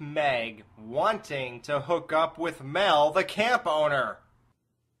with Meg wanting to hook up with Mel, the camp owner?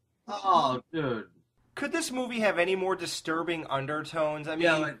 Oh, dude. Could this movie have any more disturbing undertones? I mean,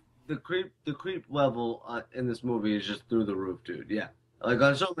 yeah, like the creep level in this movie is just through the roof, dude. Yeah, like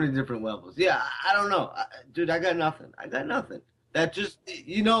on so many different levels. Yeah, I don't know, dude. I got nothing. That just,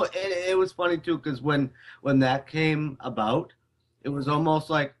 it was funny too, because when that came about, it was almost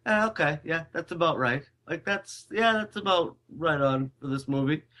like, okay, yeah, that's about right. Like that's about right on for this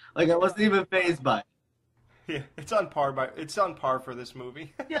movie. Like I wasn't even fazed by it. Yeah, it's on par for this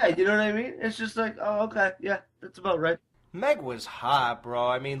movie. Yeah, you know what I mean? It's just like, oh, okay, yeah, that's about right. Meg was hot, bro.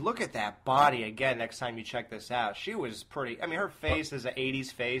 I mean, look at that body again next time you check this out. She was pretty. I mean, her face is an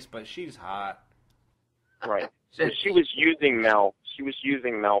 80s face, but she's hot. Right. So she was using Mel. She was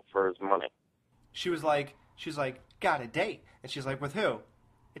using Mel for his money. She was like, got a date. And she's like, with who?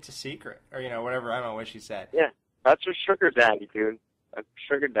 It's a secret. Or, whatever. I don't know what she said. Yeah, that's her sugar daddy, dude. That's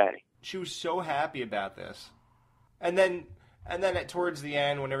sugar daddy. She was so happy about this. And then towards the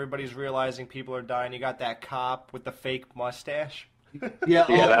end, when everybody's realizing people are dying, you got that cop with the fake mustache. Yeah,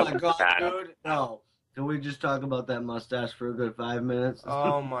 yeah, oh my God, bad. dude. No. Can we just talk about that mustache for a good 5 minutes?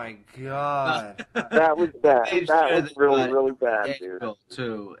 Oh my god. That was bad. Made That sure was they really, got really bad, dude. angle,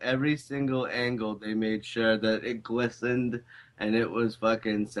 too. Every single angle, they made sure that it glistened and it was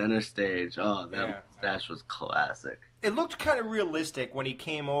fucking center stage. Oh, that mustache was classic. It looked kind of realistic when he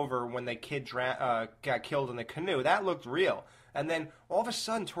came over when the kid got killed in the canoe. That looked real. And then all of a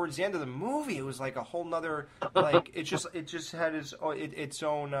sudden, towards the end of the movie, it was like a whole nother, like it just had its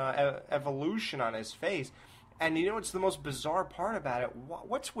own evolution on his face. And you know what's the most bizarre part about it?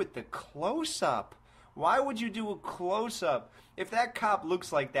 What's with the close up? Why would you do a close up if that cop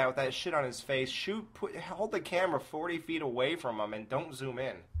looks like that with that shit on his face? Hold the camera 40 feet away from him and don't zoom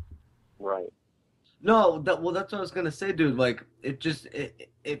in. Right. No, that's what I was gonna say, dude. Like, it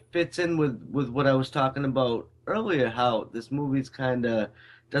fits in with what I was talking about earlier. How this movie's kind of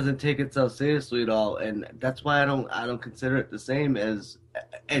doesn't take itself seriously at all, and that's why I don't consider it the same as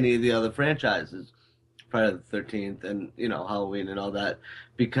any of the other franchises, Friday the 13th, and Halloween and all that,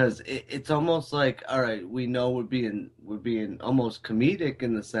 because it's almost like, all right, we know we're being almost comedic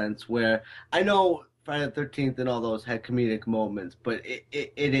in the sense where I know Friday the 13th and all those had comedic moments, but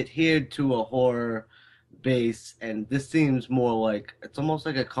it adhered to a horror base, and this seems more like it's almost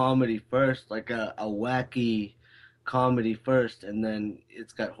like a comedy first, like a wacky comedy first, and then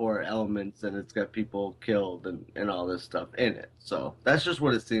it's got horror elements and it's got people killed and all this stuff in it. So that's just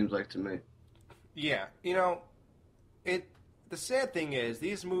what it seems like to me. Yeah, the sad thing is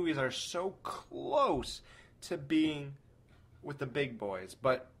these movies are so close to being with the big boys,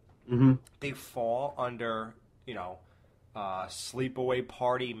 but they fall under, Sleepaway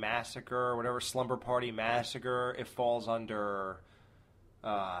Party Massacre, or whatever, Slumber Party Massacre. It falls under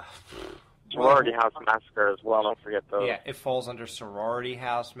Sorority House Massacre as well. Don't forget those. Yeah, it falls under Sorority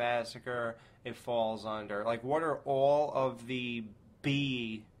House Massacre. It falls under, like, what are all of the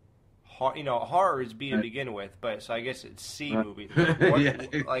B? Horror is B to begin with, but so I guess it's C movies. No,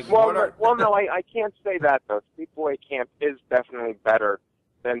 I can't say that though. Sleepaway Camp is definitely better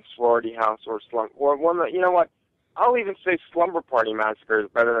than Sorority House or Slumber. You know what? I'll even say Slumber Party Massacre is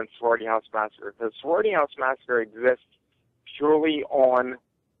better than Sorority House Massacre, because Sorority House Massacre exists purely on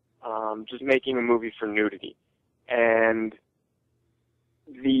just making a movie for nudity, and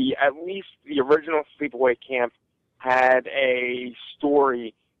at least the original Sleepaway Camp had a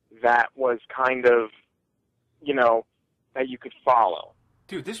story that was kind of, that you could follow.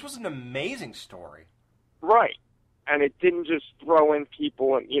 Dude, this was an amazing story. Right. And it didn't just throw in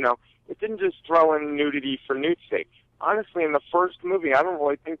people, and it didn't just throw in nudity for nude's sake. Honestly, in the first movie, I don't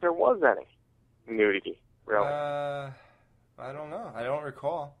really think there was any nudity, really. I don't know. I don't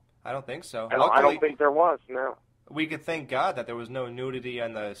recall. I don't think so. I don't think there was, no. We could thank God that there was no nudity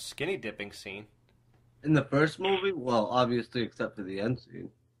on the skinny dipping scene. In the first movie? Well, obviously, except for the end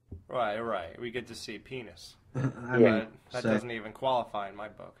scene. Right. We get to see penis. That doesn't even qualify in my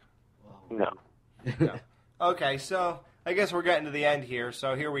book. No. Okay, so I guess we're getting to the end here,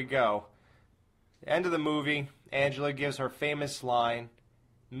 so here we go. End of the movie, Angela gives her famous line,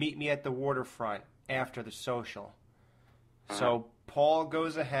 "Meet me at the waterfront after the social." So Paul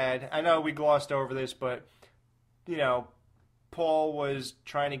goes ahead. I know we glossed over this, but, Paul was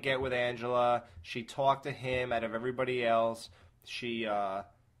trying to get with Angela. She talked to him out of everybody else. She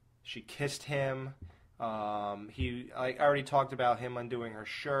kissed him. I already talked about him undoing her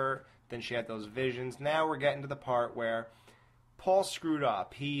shirt. Then she had those visions. Now we're getting to the part where Paul screwed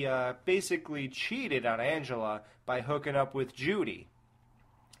up. He basically cheated on Angela by hooking up with Judy.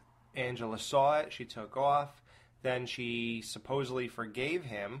 Angela saw it. She took off. Then she supposedly forgave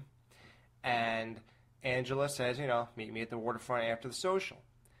him. And Angela says, meet me at the waterfront after the social.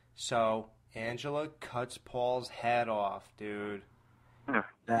 So Angela cuts Paul's head off, dude.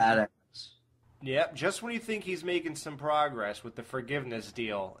 Badass. Yep, just when you think he's making some progress with the forgiveness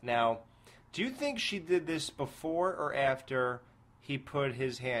deal. Now, do you think she did this before or after he put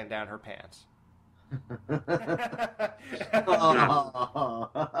his hand down her pants?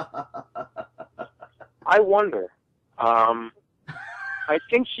 I wonder. I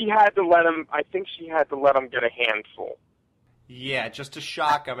think she had to let him get a handful. Yeah, just to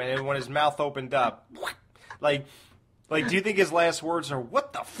shock him, and then when his mouth opened up, like, do you think his last words are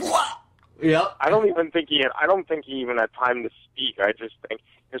 "What the fuck"? Yeah. I don't think he even had time to speak. I just think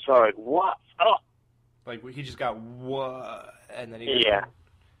it's probably like, "What?" Oh. Like he just got what, and then he yeah.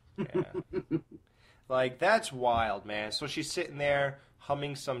 Like, that's wild, man. So she's sitting there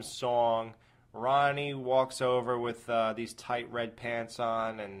humming some song. Ronnie walks over with these tight red pants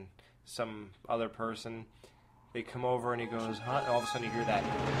on, and some other person. They come over and he goes, "Huh?" And all of a sudden you hear that.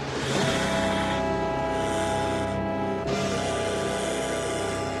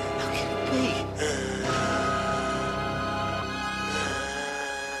 How can it be?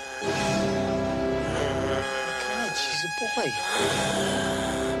 He's a boy.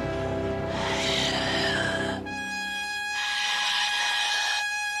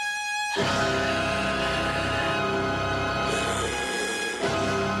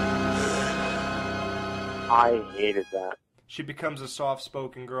 I hated that. She becomes a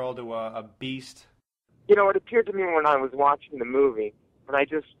soft-spoken girl to a beast. You know, it appeared to me when I was watching the movie, but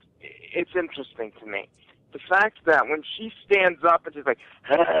it's interesting to me. The fact that when she stands up and she's like,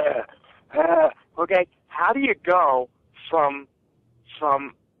 okay, how do you go from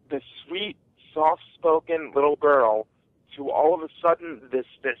the sweet, soft-spoken little girl to all of a sudden this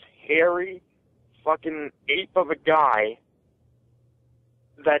hairy fucking ape of a guy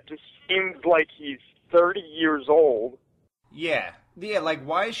that just seems like he's 30 years old? Yeah, like,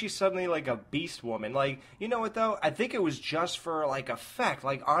 why is she suddenly, like, a beast woman? Like, you know what, though? I think it was just for, like, effect.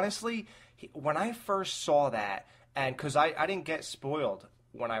 Like, honestly, when I first saw that, and because I didn't get spoiled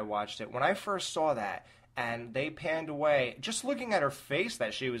when I watched it, when I first saw that, and they panned away, just looking at her face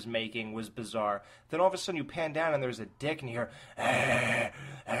that she was making was bizarre. Then all of a sudden you pan down and there's a dick and you hear,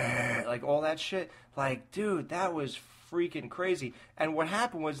 like, all that shit. Like, dude, that was freaking crazy. And what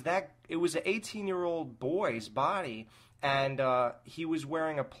happened was that it was an 18-year-old boy's body, and he was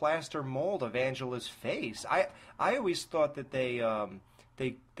wearing a plaster mold of Angela's face. I always thought that they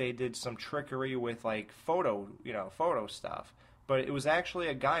did some trickery with, like, photo stuff, but it was actually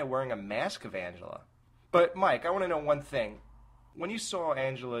a guy wearing a mask of Angela. But Mike, I want to know one thing. When you saw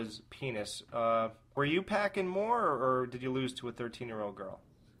Angela's penis, were you packing more, or did you lose to a 13-year-old girl?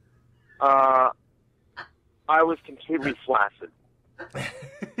 I was completely flaccid.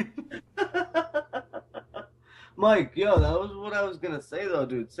 Mike, yo, that was what I was gonna say though,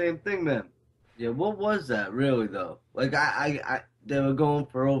 dude. Same thing, man. Yeah, what was that really though? Like, they were going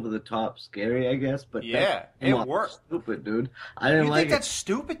for over the top scary, I guess, but yeah, it worked. Stupid, dude. I didn't like it. You think that's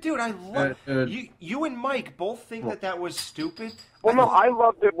stupid, dude? I love you and Mike both think that was stupid. Well, no, I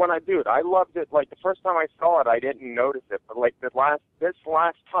loved it when I do it. I loved it. Like, the first time I saw it, I didn't notice it, but like this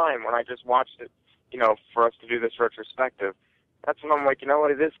last time when I just watched it, you know, for us to do this retrospective, that's when I'm like, you know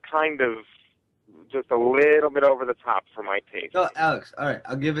what, it is kind of just a little bit over the top for my taste. No, Alex, all right,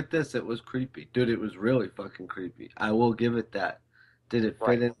 I'll give it this. It was creepy. Dude, it was really fucking creepy. I will give it that. Did it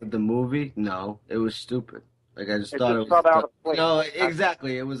fit into the movie? No. It was stupid. Like, I just thought it was out of place. No,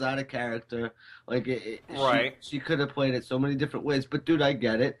 exactly. It was out of character. Like, right. She could have played it so many different ways. But, dude, I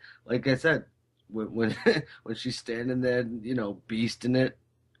get it. Like I said, when she's standing there, you know, beasting it,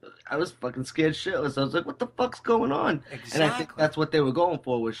 I was fucking scared shitless. I was like, what the fuck's going on? Exactly. And I think that's what they were going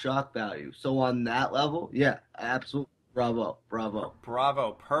for, was shock value. So on that level, yeah, absolutely. Bravo.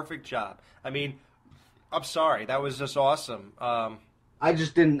 Perfect job. I mean, I'm sorry. That was just awesome.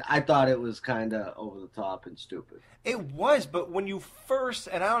 I thought it was kind of over the top and stupid. It was, but when you first,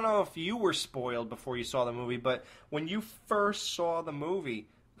 and I don't know if you were spoiled before you saw the movie, but when you first saw the movie,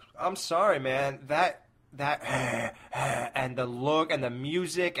 I'm sorry, man, that and the look and the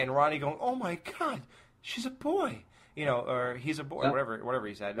music and Ronnie going, oh my God, she's a boy, you know, or he's a boy, whatever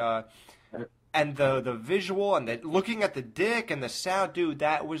he said. And the visual and the looking at the dick and the sound, dude,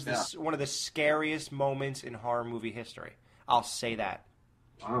 that was one of the scariest moments in horror movie history. I'll say that.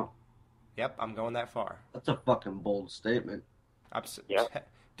 Wow. Yep, I'm going that far. That's a fucking bold statement. Yep.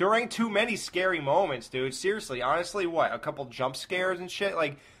 There ain't too many scary moments, dude. Seriously, honestly, what? A couple jump scares and shit?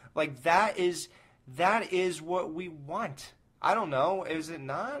 Like that is what we want. I don't know. Is it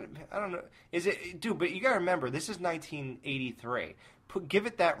not? I don't know. Is it, dude? But you gotta remember, this is 1983. Give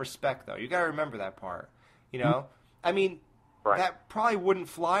it that respect, though. You gotta remember that part. You know, I mean, that probably wouldn't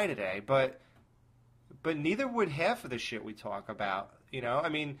fly today, but neither would half of the shit we talk about. You know, I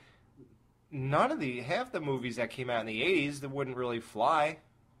mean, half the movies that came out in the 80s that wouldn't really fly.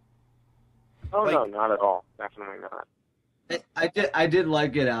 Oh, no, not at all. Definitely not. I did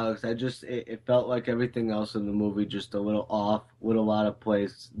like it, Alex. It felt like everything else in the movie just a little off, with a lot of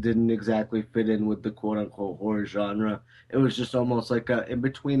place. Didn't exactly fit in with the quote-unquote horror genre. It was just almost like in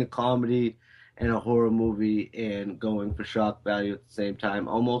between a comedy and a horror movie, and going for shock value at the same time.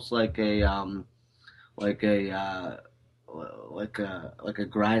 Almost like a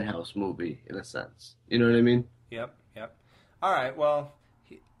grindhouse movie in a sense. You know what I mean? Yep. All right, well,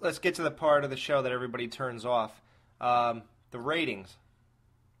 let's get to the part of the show that everybody turns off. The ratings.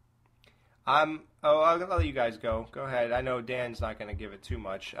 I'll let you guys go. Go ahead. I know Dan's not going to give it too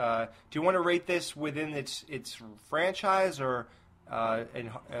much. Do you want to rate this within its franchise or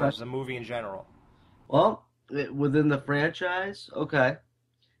as a movie in general? Well, within the franchise, okay.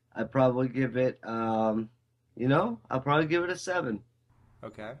 I'd probably give it, I'll probably give it a 7.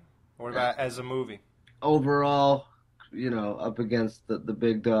 Okay. What about as a movie? Overall, up against the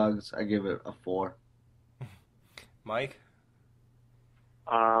big dogs, I give it a 4. Mike?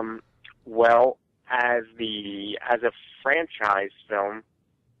 Well, as a franchise film,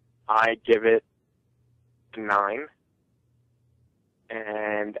 I give it 9,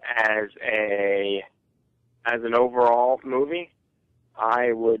 and as an overall movie,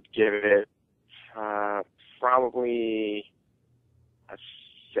 I would give it probably a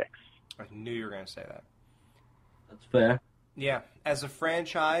 6. I knew you were going to say that. That's fair. Yeah, as a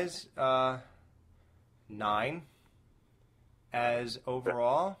franchise, 9. As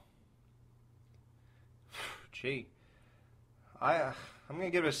overall, gee, I'm gonna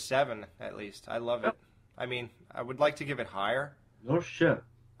give it a 7 at least. I love it. I mean, I would like to give it higher. No shit.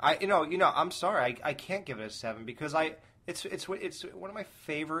 I'm sorry, I can't give it a 7 because it's one of my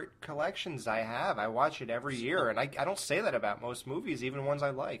favorite collections I have. I watch it every year, and I don't say that about most movies, even ones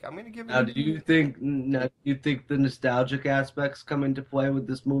I like. I'm gonna give it. Now, do you think the nostalgic aspects come into play with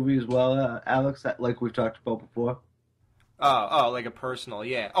this movie as well, Alex? Like we've talked about before. Oh, like a personal,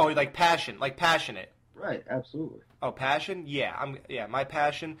 yeah. Oh, like passionate. Right, absolutely. Oh, passion? Yeah, my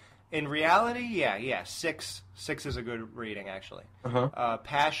passion. In reality, yeah. 6 is a good rating, actually.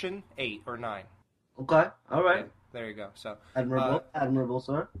 Passion, 8 or 9. Okay, all right. Yeah, there you go. So admirable,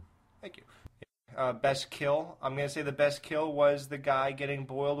 sir. Thank you. Best kill. I'm gonna say the best kill was the guy getting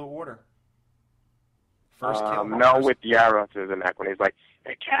boiled water. First kill. No, with the arrow through the neck when he's like,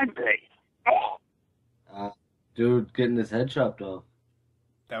 "It can be." Dude getting his head chopped off.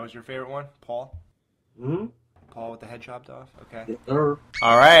 That was your favorite one, Paul? Mm-hmm. Paul with the head chopped off? Okay. Yes, sir.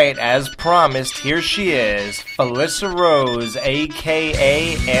 All right, as promised, here she is, Felissa Rose,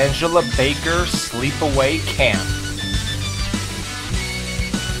 a.k.a. Angela Baker, Sleepaway Camp.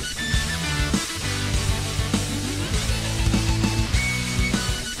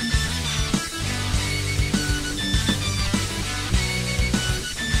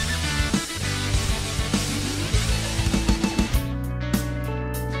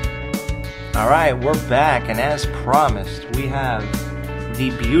 All right, we're back, and as promised, we have the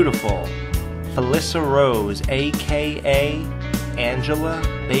beautiful Felissa Rose, a.k.a. Angela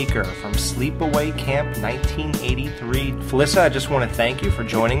Baker from Sleepaway Camp 1983. Felissa, I just want to thank you for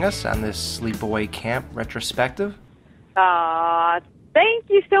joining us on this Sleepaway Camp retrospective. Thank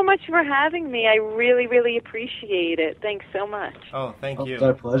you so much for having me. I really, really appreciate it. Thanks so much. Oh, thank you. It's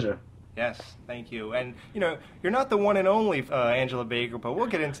our pleasure. Yes, thank you. And, you're not the one and only Angela Baker, but we'll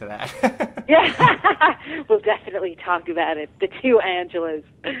get into that. Yeah, we'll definitely talk about it. The two Angelas.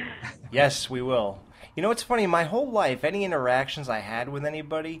 Yes, we will. It's funny, my whole life, any interactions I had with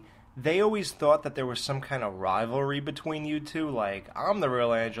anybody, they always thought that there was some kind of rivalry between you two, like, I'm the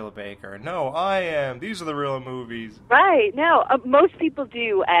real Angela Baker. No, I am. These are the real movies. Right. No, most people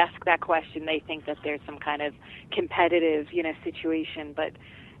do ask that question. They think that there's some kind of competitive, situation, but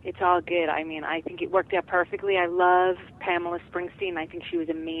it's all good. I mean, I think it worked out perfectly. I love Pamela Springsteen. I think she was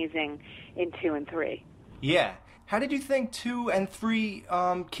amazing in 2 and 3. Yeah. How did you think 2 and 3,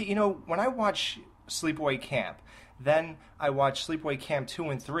 when I watch Sleepaway Camp, then I watch Sleepaway Camp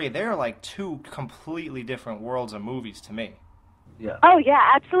 2 and 3, they're like 2 completely different worlds of movies to me. Yeah. Oh,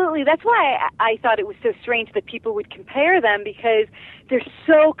 yeah, absolutely. That's why I thought it was so strange that people would compare them, because they're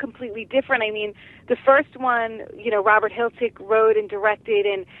so completely different. I mean, the first one, Robert Hiltzik wrote and directed,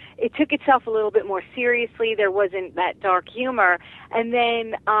 and it took itself a little bit more seriously. There wasn't that dark humor. And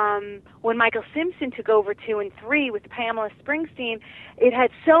then when Michael Simpson took over 2 and 3 with Pamela Springsteen, it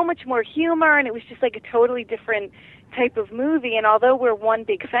had so much more humor, and it was just like a totally different type of movie. And although we're one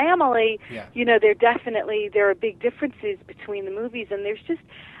big family, there are big differences between the movies, and there's just,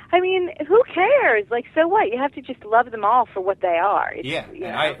 who cares? Like, so what? You have to just love them all for what they are.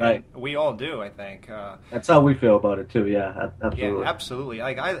 And we all do, I think. That's how we feel about it too. Yeah, absolutely. Yeah, absolutely.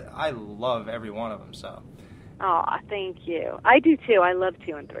 Like, I love every one of them. So. Oh, thank you. I do too. I love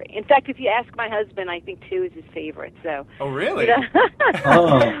 2 and 3. In fact, if you ask my husband, I think 2 is his favorite. So. Oh, really?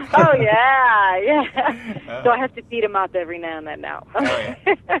 Oh. Oh, yeah. So I have to beat him up every now and then now. Oh, yeah.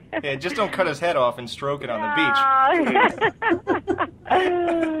 Yeah, just don't cut his head off and stroke it on the beach.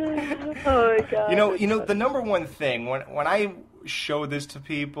 Oh my God. The number one thing when I show this to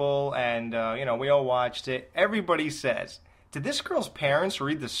people, and we all watched it, everybody says, "Did this girl's parents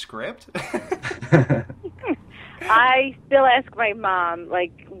read the script?" I still ask my mom,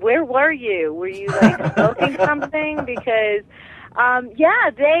 like, where were you? Were you, like, smoking something? Because,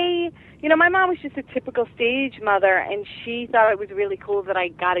 my mom was just a typical stage mother, and she thought it was really cool that I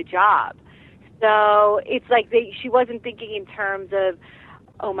got a job. So it's like she wasn't thinking in terms of,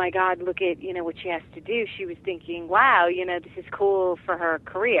 oh, my God, look at, what she has to do. She was thinking, wow, this is cool for her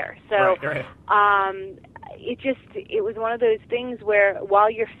career. So right. It was one of those things where while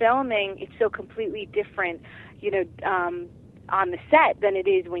you're filming, it's so completely different. on the set than it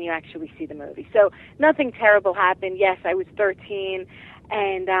is when you actually see the movie. So nothing terrible happened. Yes, I was 13,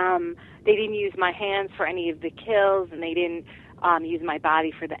 and they didn't use my hands for any of the kills, and they didn't use my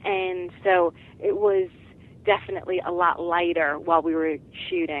body for the end. So it was definitely a lot lighter while we were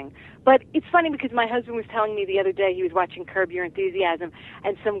shooting. But it's funny because my husband was telling me the other day he was watching Curb Your Enthusiasm,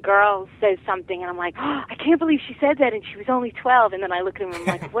 and some girl says something, and I'm like, oh, I can't believe she said that, and she was only 12. And then I look at him and I'm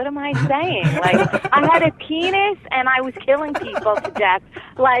like, what am I saying? Like, I had a penis, and I was killing people to death.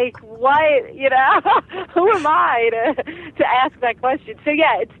 Like, what, you know? Who am I to ask that question? So,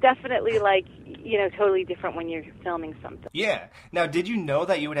 yeah, it's definitely, like, you know, totally different when you're filming something. Yeah. Now, did you know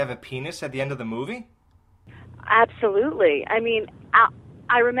that you would have a penis at the end of the movie? Absolutely. I mean,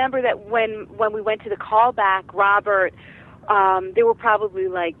 I remember that when we went to the callback, Robert, there were probably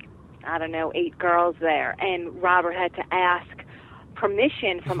like, I don't know, 8 girls there, and Robert had to ask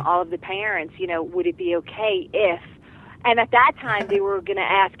permission from all of the parents, you know, would it be okay if, and at that time they were going to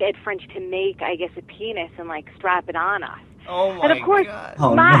ask Ed French to make, I guess, a penis and like strap it on us. Oh my And of course, God.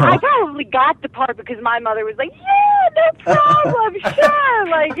 I probably got the part because my mother was like, yeah, no problem, sure,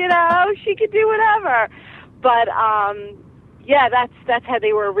 like, you know, she could do whatever. But, yeah, that's how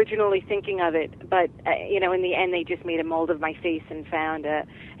they were originally thinking of it. But, you know, in the end, they just made a mold of my face and found an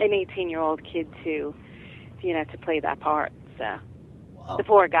 18-year-old kid to play that part. So, wow. The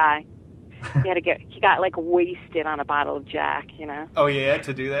poor guy. He got, like, wasted on a bottle of Jack, you know. Oh, yeah,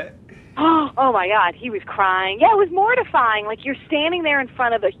 to do that? Oh, my God, he was crying. Yeah, it was mortifying. Like, you're standing there in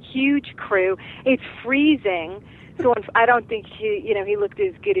front of a huge crew. It's freezing. So I don't think he looked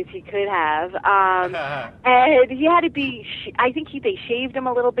as good as he could have. And he had to be, I think they shaved him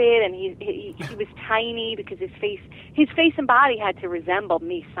a little bit, and he was tiny because his face and body had to resemble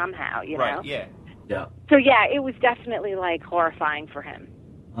me somehow, you know? Right, yeah. Yeah. So, yeah, it was definitely, like, horrifying for him.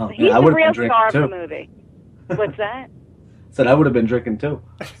 Oh, He's yeah, the real star of the movie. What's that? Said I would have been drinking too.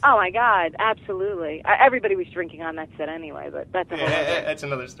 Oh my God, absolutely. Everybody was drinking on that set anyway, but that's a whole other. That's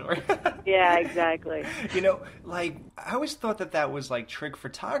another story. Yeah, exactly. You know, like, I always thought that was like trick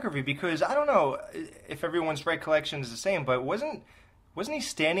photography because I don't know if everyone's recollection is the same, but wasn't he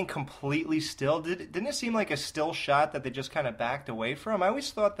standing completely still? Didn't it seem like a still shot that they just kind of backed away from? I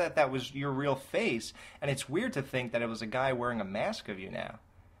always thought that was your real face, and it's weird to think that it was a guy wearing a mask of you now.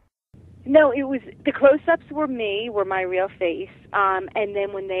 No, it was the close-ups were my real face, and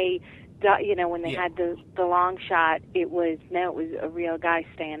then when they, had the long shot, it was a real guy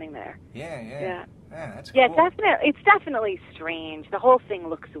standing there. Yeah, that's cool. Yeah, it's definitely strange. The whole thing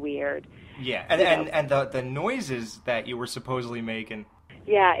looks weird. Yeah, and the noises that you were supposedly making.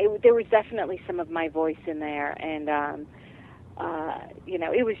 Yeah, there was definitely some of my voice in there, and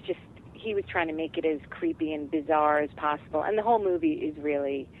it was just he was trying to make it as creepy and bizarre as possible, and the whole movie is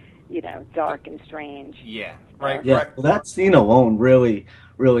really, dark and strange. Yeah, right. Yeah, right. Well, that scene alone really,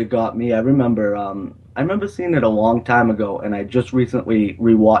 really got me. I remember seeing it a long time ago, and I just recently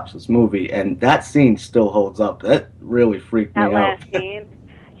rewatched this movie, and that scene still holds up. That really freaked me out. That last scene?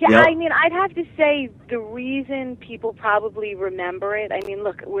 Yeah, Yep. I mean, I'd have to say the reason people probably remember it, I mean,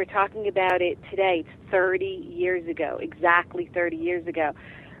 look, we're talking about it today. It's 30 years ago, exactly 30 years ago.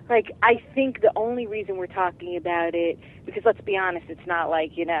 Like, I think the only reason we're talking about it, because let's be honest, it's not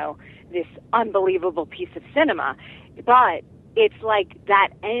like, this unbelievable piece of cinema, but it's like that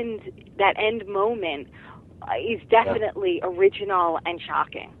end moment is definitely original and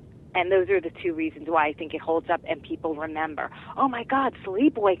shocking. And those are the two reasons why I think it holds up and people remember. Oh my God,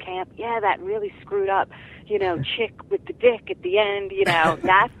 Sleepaway Camp, yeah, that really screwed up, chick with the dick at the end,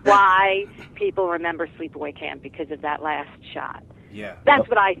 that's why people remember Sleepaway Camp, because of that last shot. Yeah, that's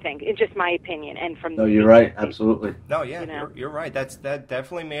what I think. It's just my opinion, and from no, you're right, absolutely. No, yeah, you're right. That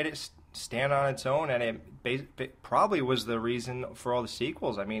definitely made it stand on its own, and it probably was the reason for all the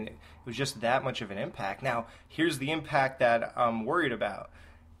sequels. I mean, it was just that much of an impact. Now, here's the impact that I'm worried about.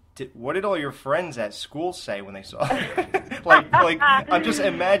 What did all your friends at school say when they saw it? like I'm just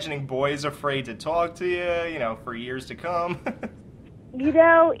imagining boys afraid to talk to you, for years to come.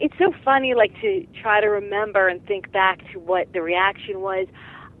 It's so funny, like, to try to remember and think back to what the reaction was.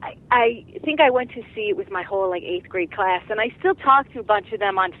 I think I went to see it with my whole, 8th grade class, and I still talk to a bunch of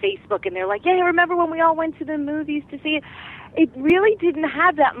them on Facebook, and they're like, yeah, remember when we all went to the movies to see it? It really didn't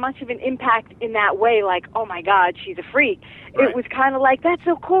have that much of an impact in that way, like, oh my God, she's a freak. Right. It was kind of like, that's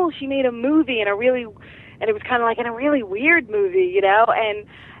so cool, she made a movie, and it was kind of like in a really weird movie, and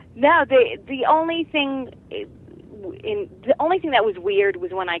no, the only thing that was weird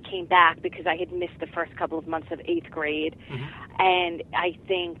was when I came back, because I had missed the first couple of months of 8th grade, and I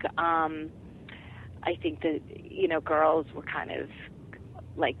think that girls were kind of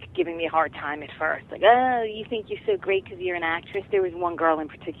like giving me a hard time at first, like, oh, you think you're so great because you're an actress. There was one girl in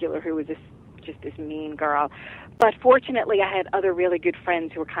particular who was just this mean girl, but fortunately I had other really good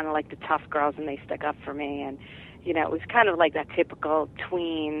friends who were kind of like the tough girls, and they stuck up for me. And you know, it was kind of like that typical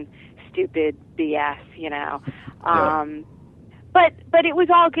tween stupid BS, you know. But it was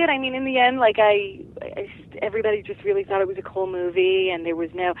all good. I mean, in the end, like everybody just really thought it was a cool movie, and there was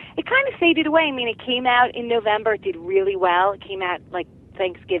no. It kind of faded away. I mean, it came out in November. It did really well. It came out like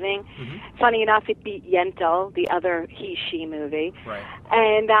Thanksgiving. Mm-hmm. Funny enough, it beat Yentl, the other he/she movie. Right.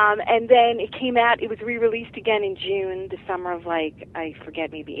 And then it came out. It was re-released again in June, the summer of like I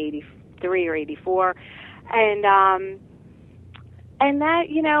forget, maybe 83 or 84, and that,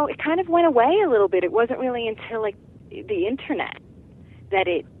 you know, it kind of went away a little bit. It wasn't really until like the internet that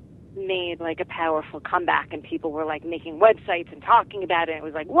it made like a powerful comeback, and people were like making websites and talking about it. And it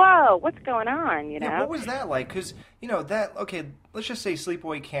was like, whoa, what's going on? You know? Yeah, what was that like? Because you know that. Okay, let's just say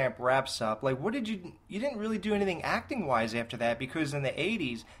Sleepaway Camp wraps up. Like, what did you didn't really do anything acting wise after that? Because in the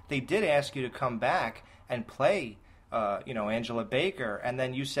 '80s they did ask you to come back and play. You know, Angela Baker, and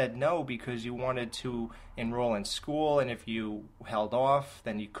then you said no because you wanted to enroll in school, and if you held off,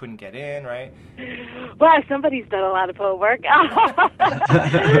 then you couldn't get in, right? Well, somebody's done a lot of homework. I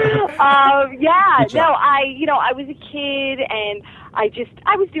was a kid, and I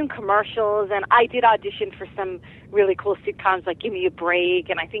was doing commercials, and I did audition for some really cool sitcoms like Give Me a Break,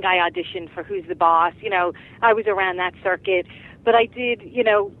 and I think I auditioned for Who's the Boss. You know, I was around that circuit. But I did, you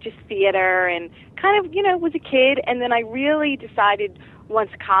know, just theater and kind of, you know, was a kid. And then I really decided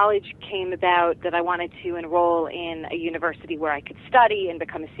once college came about that I wanted to enroll in a university where I could study and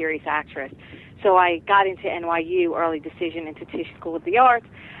become a serious actress. So I got into NYU, early decision into Tisch School of the Arts.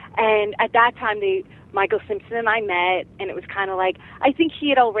 And at that time, Michael Simpson and I met, and it was kind of like, I think he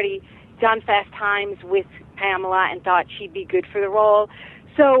had already done Fast Times with Pamela and thought she'd be good for the role.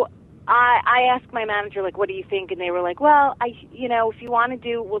 So I asked my manager, like, what do you think? And they were like, well, if you want to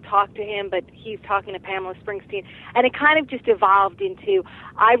do, we'll talk to him, but he's talking to Pamela Springsteen. And it kind of just evolved into,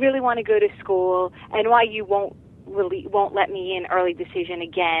 I really want to go to school. NYU won't let me in early decision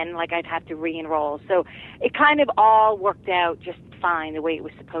again. Like, I'd have to re-enroll. So it kind of all worked out just fine the way it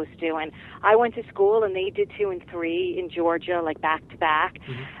was supposed to. And I went to school, and they did 2 and 3 in Georgia, like back to back.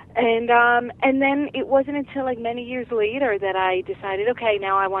 Mm-hmm. And then it wasn't until like many years later that I decided, okay,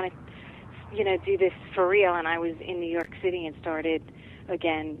 now I want to, you know, do this for real. And I was in New York City and started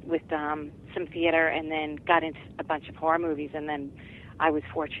again with some theater, and then got into a bunch of horror movies. And then I was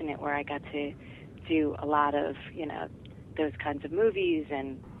fortunate where I got to do a lot of, you know, those kinds of movies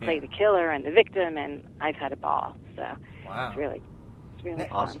and play the killer and the victim, and I've had a ball. So wow. It's really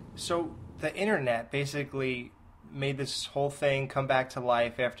awesome. fun. So the internet basically made this whole thing come back to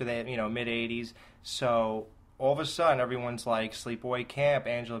life after the, you know, mid-'80s. So all of a sudden, everyone's like, Sleepaway Camp,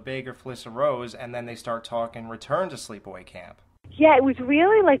 Angela Baker, Felissa Rose, and then they start talking Return to Sleepaway Camp. Yeah, it was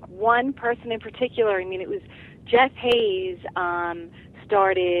really like one person in particular. I mean, it was Jeff Hayes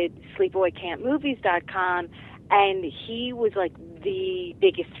started SleepawayCampMovies.com, and he was like the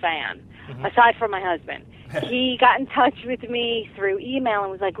biggest fan, aside from my husband. He got in touch with me through email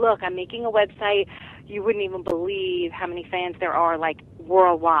and was like, look, I'm making a website. You wouldn't even believe how many fans there are, like,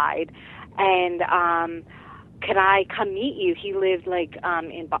 worldwide. And could I come meet you? He lived like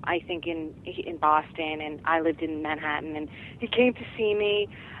in Boston, and I lived in Manhattan, and he came to see me,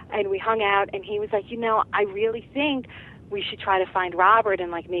 and we hung out, and he was like, you know, I really think we should try to find Robert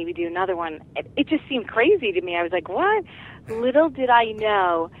and like maybe do another one. It just seemed crazy to me. I was like, what? Little did I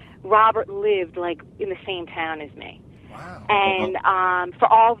know Robert lived like in the same town as me. Wow. And for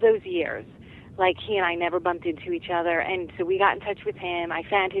all those years, like, he and I never bumped into each other, and so we got in touch with him. I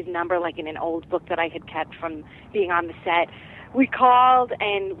found his number, like, in an old book that I had kept from being on the set. We called,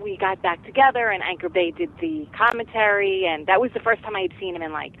 and we got back together, and Anchor Bay did the commentary, and that was the first time I had seen him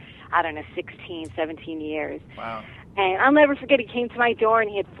in, like, I don't know, 16, 17 years. Wow. And I'll never forget, he came to my door, and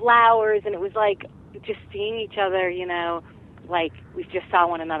he had flowers, and it was like just seeing each other, you know, like we just saw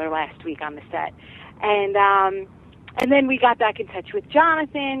one another last week on the set. And then we got back in touch with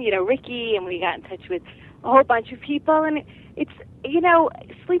Jonathan, you know, Ricky, and we got in touch with a whole bunch of people. And it's, you know,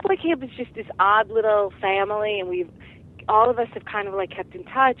 Sleepaway Camp is just this odd little family, and all of us have kind of like kept in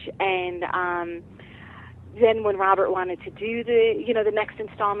touch. And then when Robert wanted to do the next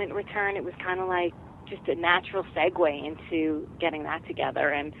installment, Return, it was kind of like just a natural segue into getting that together.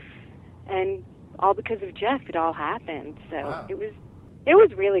 And all because of Jeff, it all happened. So wow. It was It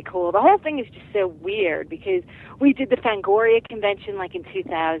was really cool. The whole thing is just so weird because we did the Fangoria convention like in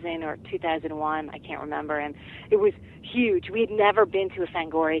 2000 or 2001, I can't remember, and it was huge. We had never been to a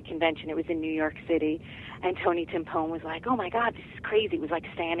Fangoria convention. It was in New York City, and Tony Timpone was like, "Oh my God, this is crazy." It was like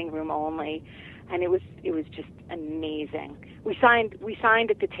standing room only, and it was just amazing. We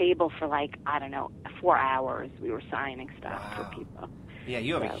signed at the table for like, I don't know, 4 hours. We were signing stuff for people. Yeah,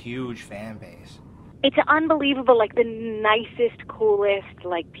 you have a huge fan base. It's unbelievable, like the nicest, coolest,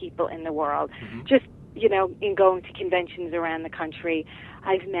 like people in the world. Mm-hmm. Just, in going to conventions around the country,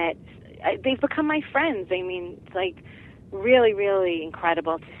 they've become my friends. I mean, it's like really, really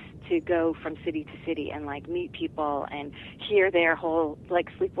incredible to go from city to city and like meet people and hear their whole like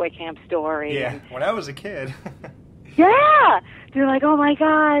Sleepaway Camp story. Yeah, when I was a kid. Yeah, they're like, "Oh my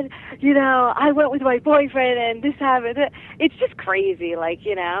God, I went with my boyfriend and this happened." It's just crazy, and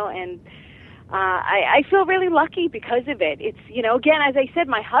I feel really lucky because of it. It's, again, as I said,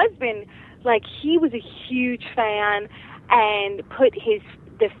 my husband, like, he was a huge fan and put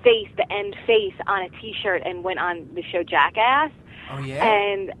the end face on a T-shirt and went on the show Jackass. Oh, yeah?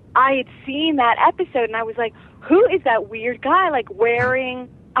 And I had seen that episode, and I was like, who is that weird guy, like, wearing...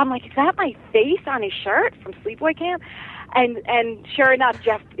 I'm like, is that my face on his shirt from Sleepaway Camp? And sure enough,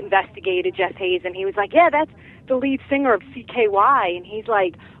 Jeff investigated, Jeff Hayes, and he was like, yeah, that's the lead singer of CKY, and he's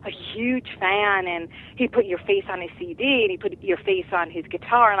like a huge fan, and he put your face on his CD, and he put your face on his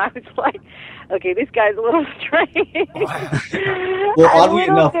guitar, and I was like, okay, this guy's a little strange. Wow. Well, oddly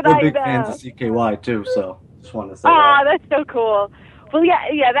enough, we're big fans of CKY too, so just want to say that. That's so cool. Well,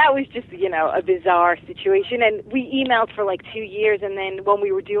 yeah, that was just, a bizarre situation, and we emailed for like 2 years, and then when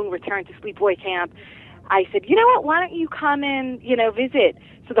we were doing Return to Sleepaway Camp, I said, you know what, why don't you come and, visit?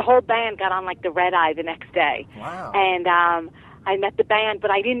 So the whole band got on like the red eye the next day. Wow. And I met the band, but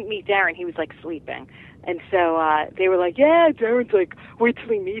I didn't meet Darren. He was like sleeping. And so they were like, yeah, Darren's like, wait till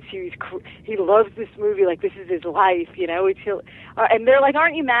he meets you. He loves this movie. Like, this is his life, and they're like,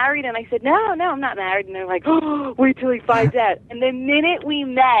 aren't you married? And I said, no, I'm not married. And they're like, oh, wait till he finds out. And the minute we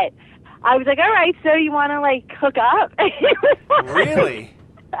met, I was like, all right, so you want to, like, hook up? Really?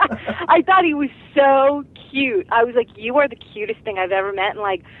 I thought he was so cute. I was like, you are the cutest thing I've ever met. And,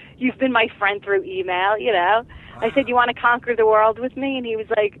 like, you've been my friend through email, Wow. I said, you want to conquer the world with me? And he was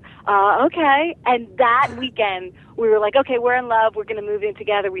like, okay. And that weekend, we were like, okay, we're in love. We're going to move in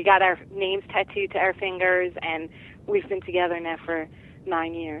together. We got our names tattooed to our fingers, and we've been together now for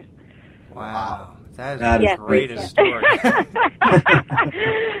 9 years. Wow. That is the greatest story.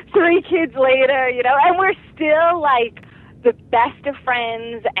 3 kids later, and we're still, like, the best of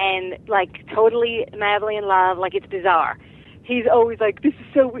friends and, like, totally madly in love. Like, it's bizarre. He's always like, this is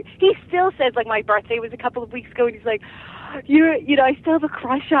so weird. He still says, like, my birthday was a couple of weeks ago, and he's like, I still have a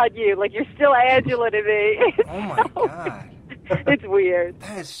crush on you. Like, you're still Angela to me. Oh, my God. It's weird.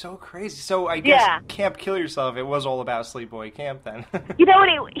 That is so crazy. So I guess Camp Kill Yourself, it was all about Sleepaway Camp then. You know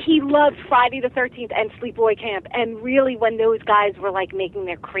what? He loved Friday the 13th and Sleepaway Camp. And really, when those guys were, like, making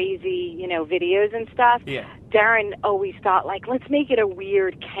their crazy, videos and stuff, Darren always thought, like, let's make it a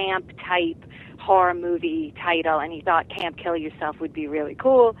weird camp-type horror movie title, and he thought Camp Kill Yourself would be really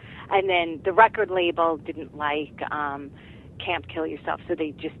cool. And then the record label didn't like Camp Kill Yourself, so they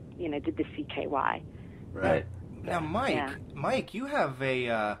just, did the CKY. Right. Now, Mike, you have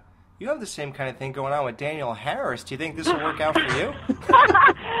the same kind of thing going on with Danielle Harris. Do you think this will work out for you?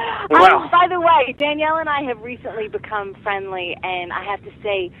 By the way, Danielle and I have recently become friendly, and I have to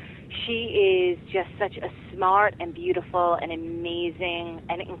say, she is just such a smart and beautiful and amazing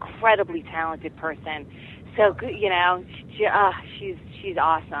and incredibly talented person. So good, she's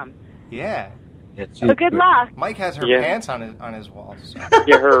awesome. Yeah. So good luck. Mike has her pants on his walls. So.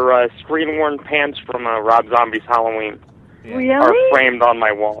 Yeah, her screen-worn pants from Rob Zombie's Halloween really? Are framed on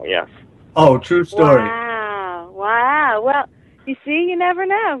my wall. Yes. Oh, true story. Wow. Well, you see, you never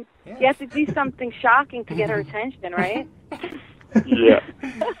know. Yeah. You have to do something shocking to get her attention, right? Yeah.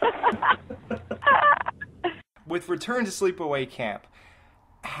 With Return to Sleepaway Camp,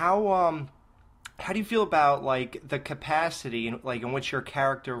 how do you feel about, like, the capacity in which your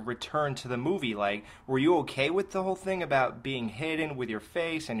character returned to the movie? Like, were you okay with the whole thing about being hidden with your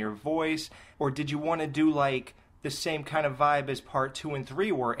face and your voice, or did you want to do, like, the same kind of vibe as part 2 and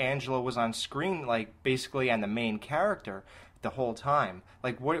 3 where Angela was on screen, like, basically and the main character the whole time?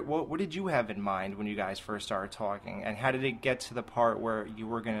 Like, what did you have in mind when you guys first started talking, and how did it get to the part where you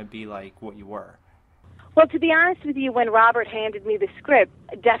were going to be like what you were? Well, to be honest with you, when Robert handed me the script,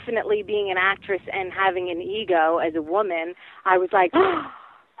 definitely being an actress and having an ego as a woman, I was like,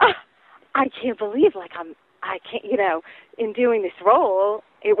 I can't believe, like, I can't, in doing this role,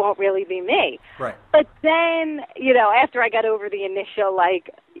 it won't really be me. Right. But then, after I got over the initial,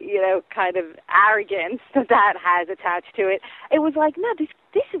 kind of arrogance that has attached to it, it was like, no,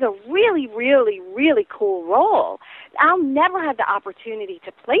 this is a really, really, really cool role. I'll never have the opportunity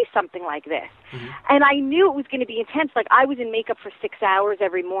to play something like this. Mm-hmm. And I knew it was going to be intense. Like, I was in makeup for 6 hours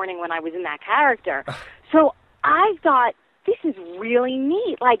every morning when I was in that character. So I thought, this is really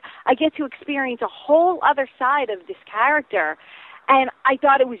neat. Like, I get to experience a whole other side of this character. And I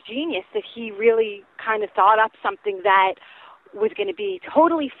thought it was genius that he really kind of thought up something that was going to be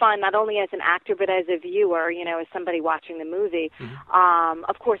totally fun, not only as an actor but as a viewer, as somebody watching the movie. Mm-hmm.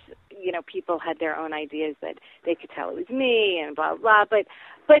 Of course, people had their own ideas that they could tell it was me and blah, blah,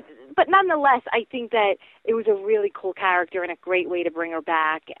 but nonetheless, I think that it was a really cool character and a great way to bring her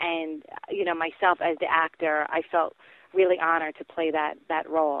back. And, myself as the actor, I felt really honored to play that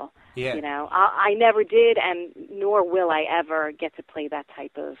role. Yeah. I never did, and nor will I ever get to play that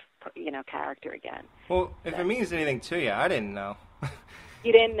type of, character again. Well, if it means anything to you, I didn't know.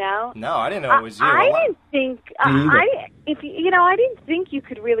 You didn't know? No, I didn't know it was you. I didn't think. I didn't think you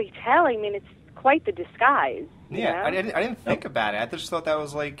could really tell. I mean, it's quite the disguise. Yeah, I didn't think about it. I just thought that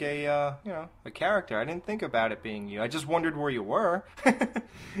was like a character. I didn't think about it being you. I just wondered where you were.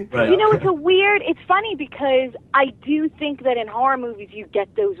 Right. It's funny because I do think that in horror movies you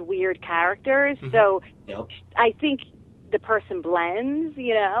get those weird characters. Mm-hmm. So I think the person blends,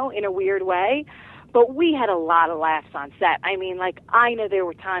 in a weird way. But we had a lot of laughs on set. I mean, I know there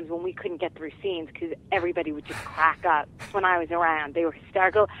were times when we couldn't get through scenes because everybody would just crack up when I was around. They were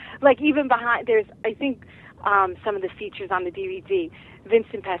hysterical. Even behind, I think some of the features on the DVD,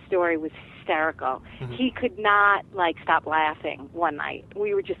 Vincent Pastore was hysterical. Mm-hmm. He could not, stop laughing one night.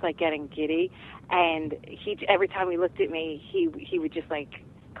 We were just, getting giddy. And every time he looked at me, he would just,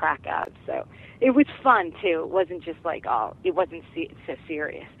 crack up. So it was fun, too. It wasn't just, it wasn't so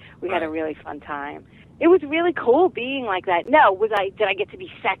serious. We had a really fun time. It was really cool being like that. No, did I get to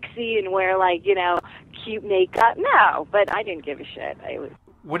be sexy and wear cute makeup? No, but I didn't give a shit.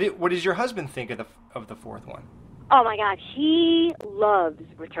 What does your husband think of the fourth one? Oh my God, he loves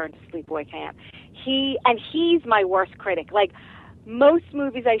Return to Sleepaway Camp. He's my worst critic. Most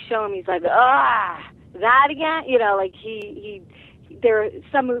movies I show him, he's like, that again? There are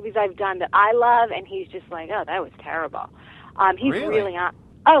some movies I've done that I love, and he's just like, oh, that was terrible. He's really on.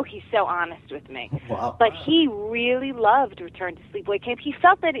 Oh, he's so honest with me. Wow. But he really loved Return to Sleepaway Camp. He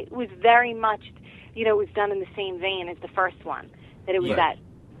felt that it was very much, it was done in the same vein as the first one. That it was that,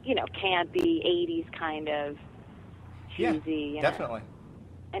 campy, 80s kind of cheesy. Yeah, definitely.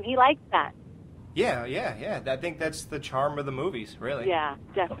 And he liked that. Yeah. I think that's the charm of the movies, really. Yeah,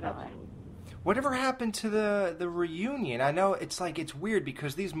 definitely. Whatever happened to the reunion? I know it's weird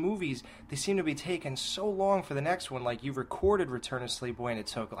because these movies, they seem to be taking so long for the next one. You recorded Return to Sleepaway and it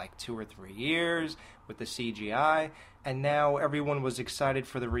took 2 or 3 years with the CGI, and now everyone was excited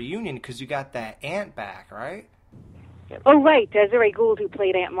for the reunion because you got that aunt back, right? Oh, right, Desiree Gould, who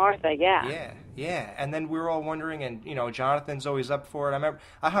played Aunt Martha, yeah. Yeah, and then we were all wondering, and, Jonathan's always up for it. I remember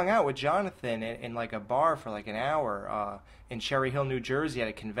I hung out with Jonathan in a bar for an hour in Cherry Hill, New Jersey at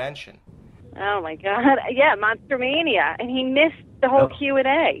a convention. Oh, my God. Yeah, Monster Mania. And he missed the whole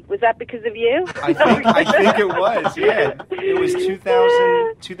Q&A. Was that because of you? I think it was, yeah. It was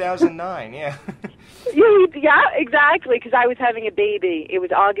 2009, yeah. Yeah, exactly, because I was having a baby. It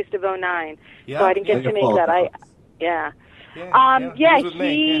was August of 2009. Yeah, so I didn't get to make that.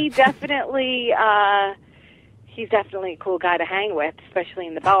 He definitely, he's definitely a cool guy to hang with, especially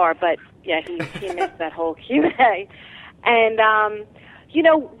in the bar. But, yeah, he missed that whole Q&A. And,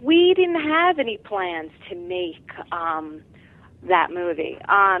 we didn't have any plans to make that movie.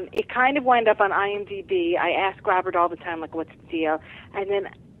 It kind of wound up on IMDb. I ask Robert all the time, what's the deal? And then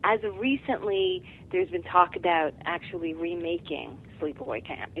as of recently, there's been talk about actually remaking Sleepaway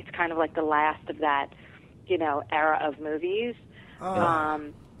Camp. It's kind of the last of that, era of movies.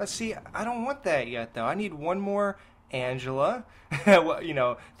 Let's see, I don't want that yet, though. I need one more Angela.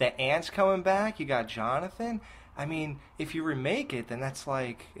 The aunt's coming back. You got Jonathan. I mean, if you remake it, then that's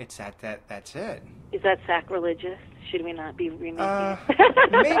that's it. Is that sacrilegious? Should we not be remaking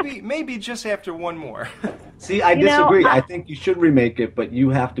it? maybe just after one more. See, I disagree. I think you should remake it, but you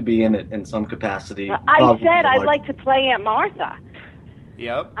have to be in it in some capacity. I said I'd like to play Aunt Martha.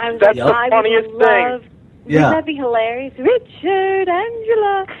 Yep. That's the funniest thing. Wouldn't that be hilarious? Richard,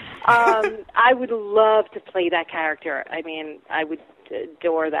 Angela. I would love to play that character. I mean, I would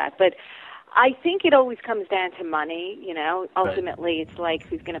adore that. But I think it always comes down to money, Ultimately, it's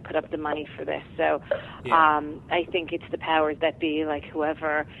who's going to put up the money for this. So I think it's the powers that be,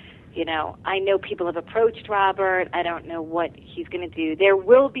 whoever I know people have approached Robert. I don't know what he's going to do. There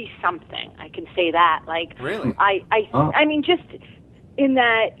will be something. I can say that. Like, really? I mean, just in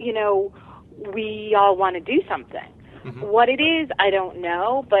that, we all want to do something. Mm-hmm. What it is, I don't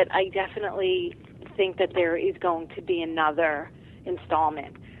know, but I definitely think that there is going to be another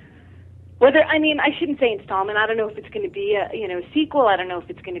installment. I shouldn't say installment. I don't know if it's going to be a sequel. I don't know if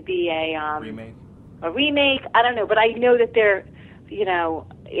it's going to be a remake. I don't know, but I know that there,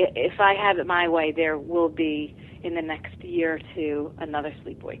 if I have it my way, there will be in the next year or two another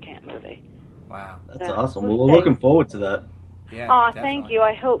Sleepaway Camp movie. Wow, that's awesome. Well, we're looking forward to that. Yeah. Oh, thank you.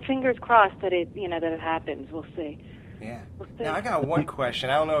 I hope, fingers crossed, that it happens. We'll see. Yeah. Now I got one question.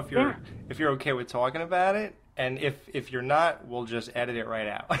 I don't know if you're okay with talking about it, and if you're not, we'll just edit it right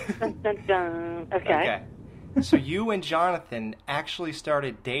out. Dun, dun, dun. Okay. So you and Jonathan actually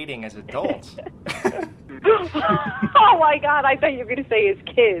started dating as adults. Oh my God! I thought you were going to say as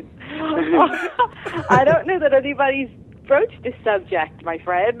kids. I don't know that anybody's broached this subject, my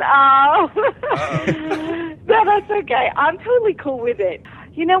friend. No, that's okay. I'm totally cool with it.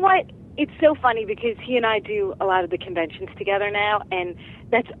 You know what? It's so funny because he and I do a lot of the conventions together now, and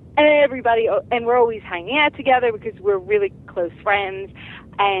that's everybody, and we're always hanging out together because we're really close friends,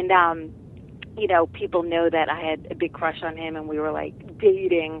 and people know that I had a big crush on him, and we were like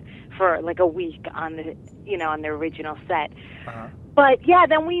dating for like a week on the on the original set. Uh-huh. But yeah,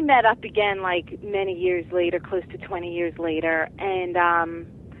 then we met up again like many years later, close to 20 years later, and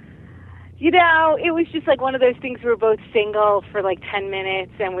it was just like one of those things. We were both single for like 10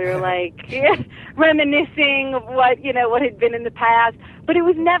 minutes, and we were like reminiscing of what had been in the past. But it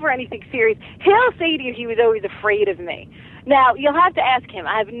was never anything serious. He'll say to you he was always afraid of me. Now, you'll have to ask him.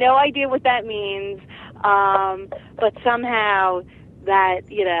 I have no idea what that means, but somehow that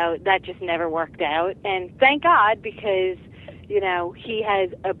just never worked out. And thank God, because he has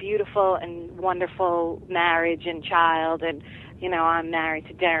a beautiful and wonderful marriage and child, and I'm married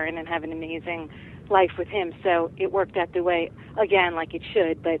to Darren and have an amazing life with him. So it worked out the way, again, like it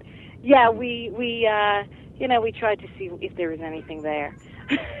should. But yeah, we tried to see if there was anything there.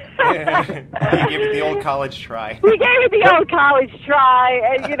 You gave it the old college try. We gave it the old college try,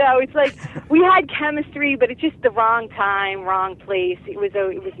 and it's like we had chemistry, but it's just the wrong time, wrong place. It was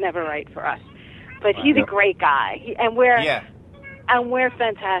never right for us. But he's a great guy, and we're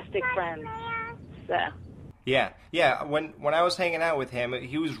fantastic friends. So. Yeah. When I was hanging out with him,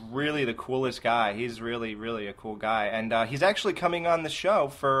 he was really the coolest guy. He's really, really a cool guy, and he's actually coming on the show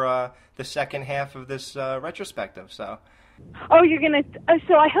for the second half of this retrospective. So. Oh, you're gonna.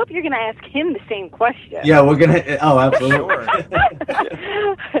 So I hope you're gonna ask him the same question. Yeah, we're gonna. Oh, absolutely.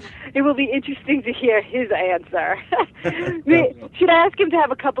 It will be interesting to hear his answer. Should ask him to have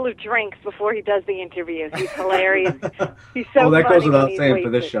a couple of drinks before he does the interview. He's hilarious. He's so. Well, that funny goes without saying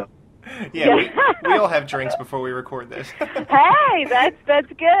for this show. Yeah, we all have drinks before we record this. Hey, that's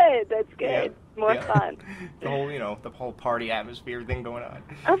good. That's good. More fun. The whole, the whole party atmosphere thing going on.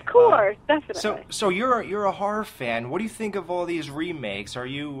 Of course, definitely. So you're a horror fan. What do you think of all these remakes? Are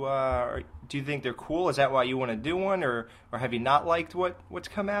you do you think they're cool? Is that why you want to do one, or have you not liked what's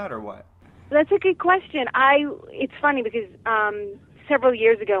come out, or what? That's a good question. It's funny because several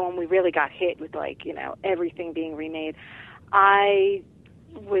years ago when we really got hit with everything being remade, I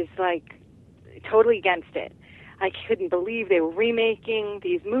was totally against it. I couldn't believe they were remaking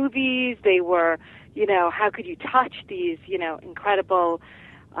these movies. They were, how could you touch these, incredible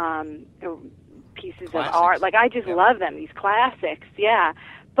pieces classics. of art? I just love them, these classics, yeah.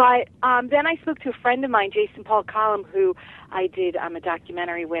 But then I spoke to a friend of mine, Jason Paul Collum, who I did a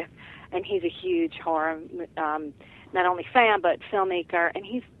documentary with, and he's a huge horror, not only fan, but filmmaker, and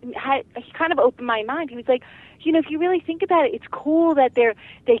he kind of opened my mind. He was like, if you really think about it, it's cool that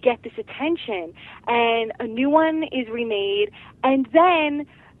they get this attention, and a new one is remade, and then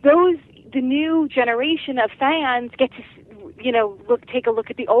the new generation of fans get to, take a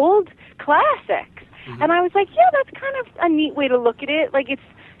look at the old classics. Mm-hmm. And I was like, yeah, that's kind of a neat way to look at it. It's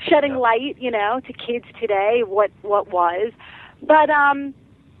shedding light, to kids today, what was. But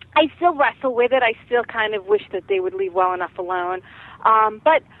I still wrestle with it. I still kind of wish that they would leave well enough alone.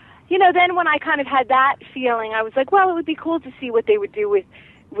 But then when I kind of had that feeling, I was like, well, it would be cool to see what they would do with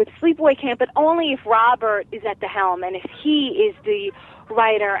Sleepaway Camp, but only if Robert is at the helm and if he is the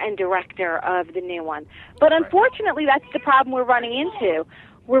writer and director of the new one. But unfortunately, that's the problem we're running into.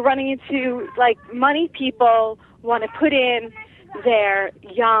 We're running into, money people want to put in their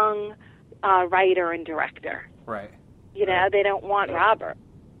young writer and director. Right. They don't want Robert.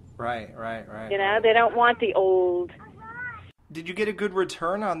 Right. They don't want the old did you get a good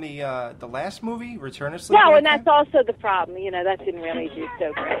return on the last movie, Return of Sleepaway No, and Camp? that's also the problem. You know, that didn't really do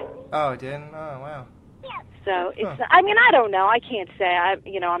so great. Oh, it didn't? Oh, wow. So it's. I mean, I don't know. I can't say.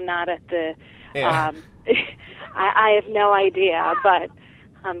 I'm not at the. Yeah. I have no idea, but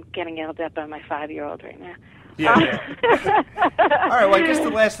I'm getting yelled at by my 5-year-old right now. Yeah. All right. Well, I guess the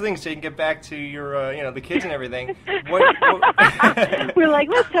last thing, so you can get back to your, the kids and everything. What We're like,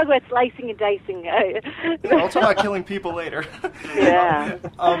 let's talk about slicing and dicing. We'll talk about killing people later. Yeah.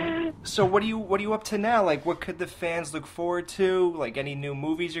 So what are you up to now? Like, what could the fans look forward to? Like, any new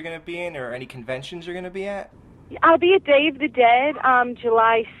movies you're going to be in, or any conventions you're going to be at? I'll be at Day of the Dead,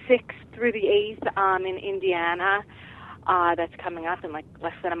 July 6th through the 8th, in Indiana. That's coming up in like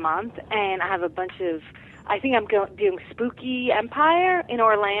less than a month, and I have a bunch of. I think I'm doing Spooky Empire in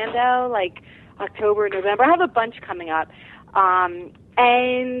Orlando, like October, November. I have a bunch coming up,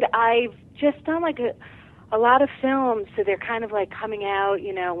 and I've just done like a lot of films, so they're kind of like coming out,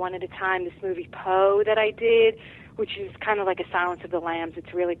 one at a time. This movie Poe that I did, which is kind of like a Silence of the Lambs.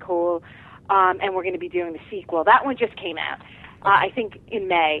 It's really cool, and we're going to be doing the sequel. That one just came out, I think, in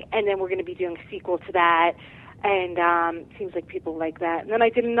May, and then we're going to be doing a sequel to that. And it seems like people like that. And then I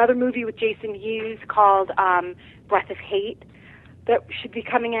did another movie with Jason Hughes called Breath of Hate that should be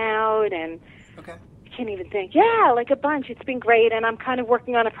coming out. And okay. I can't even think. Yeah, like a bunch. It's been great. And I'm kind of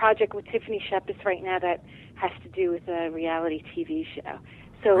working on a project with Tiffany Shepis right now that has to do with a reality TV show.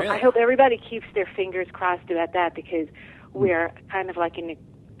 So Really? I hope everybody keeps their fingers crossed about that, because we're kind of like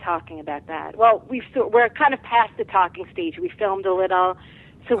talking about that. Well, we're kind of past the talking stage. We filmed a little,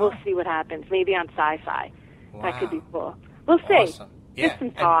 so we'll see what happens. Maybe on Sci-Fi. Wow. That could be cool. We'll see. Awesome. Yeah. Just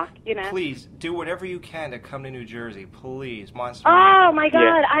some talk, Please, do whatever you can to come to New Jersey. Please, Monster. Oh, my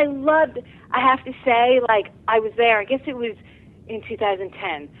God. Yeah. I have to say, like, I was there. I guess it was in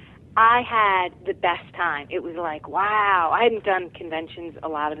 2010. I had the best time. It was like, wow. I hadn't done conventions, a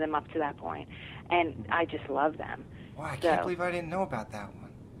lot of them up to that point, and I just love them. Wow, I can't believe I didn't know about that one.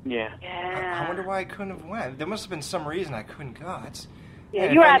 Yeah. Yeah. I wonder why I couldn't have went. There must have been some reason I couldn't go. Yeah,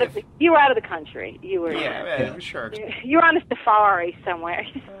 you were out of the country. You were. Yeah, sure. You were on a safari somewhere.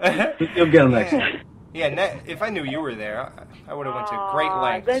 You'll get them next time. Yeah, if I knew you were there, I would have went to great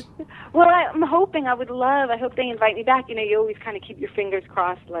lengths. Well, I'm hoping. I hope they invite me back. You always kind of keep your fingers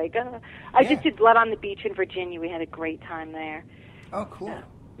crossed. Like, I just did Blood on the Beach in Virginia. We had a great time there. Oh, cool.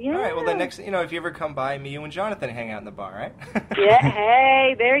 Yeah. All right, well, then next, if you ever come by, me, you and Jonathan hang out in the bar, right? Yeah,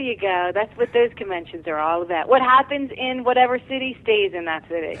 hey, there you go. That's what those conventions are all about. What happens in whatever city stays in that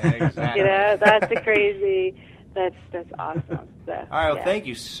city. Exactly. That's the crazy, that's awesome. So, all right, well, thank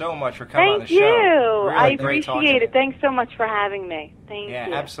you so much for coming on the show. Thank you. Really I great appreciate it. Thanks so much for having me. Thank you. Yeah,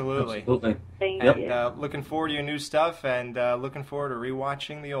 absolutely. Thank you. you. Looking forward to your new stuff, and looking forward to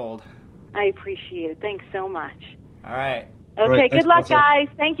rewatching the old. I appreciate it. Thanks so much. All right. Okay, right, good luck, guys.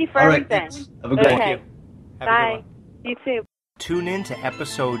 Thank you for everything. Have a good one. Okay. Thank you. Have Bye. a good one. You too. Tune in to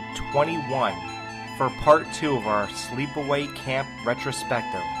episode 21 for part 2 of our Sleepaway Camp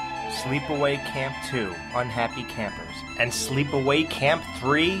retrospective. Sleepaway Camp 2, Unhappy Campers, and Sleepaway Camp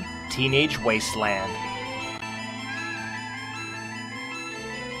 3, Teenage Wasteland.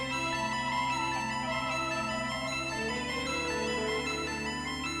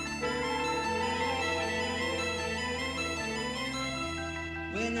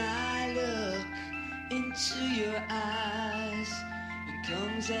 When I look into your eyes, it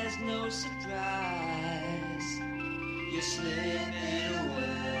comes as no surprise. You're slipping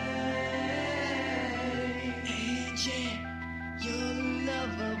away, and yeah, you're the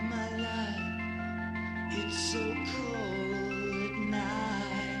love of my life. It's so cold at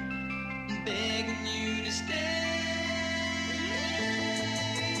night, I'm begging you to stay.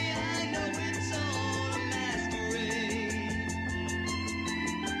 I know it's all a masquerade.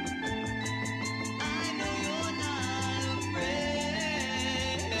 I know you're not afraid.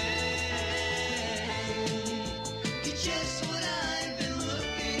 You're just what I've been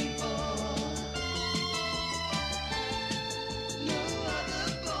looking for.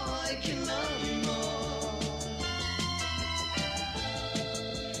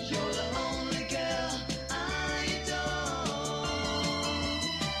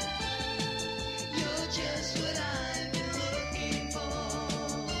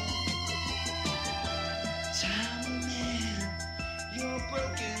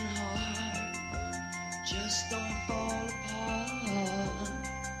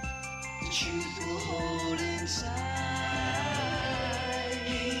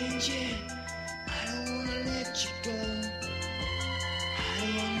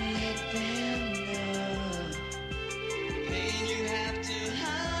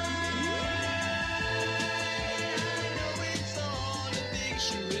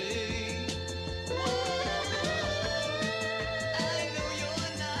 charade.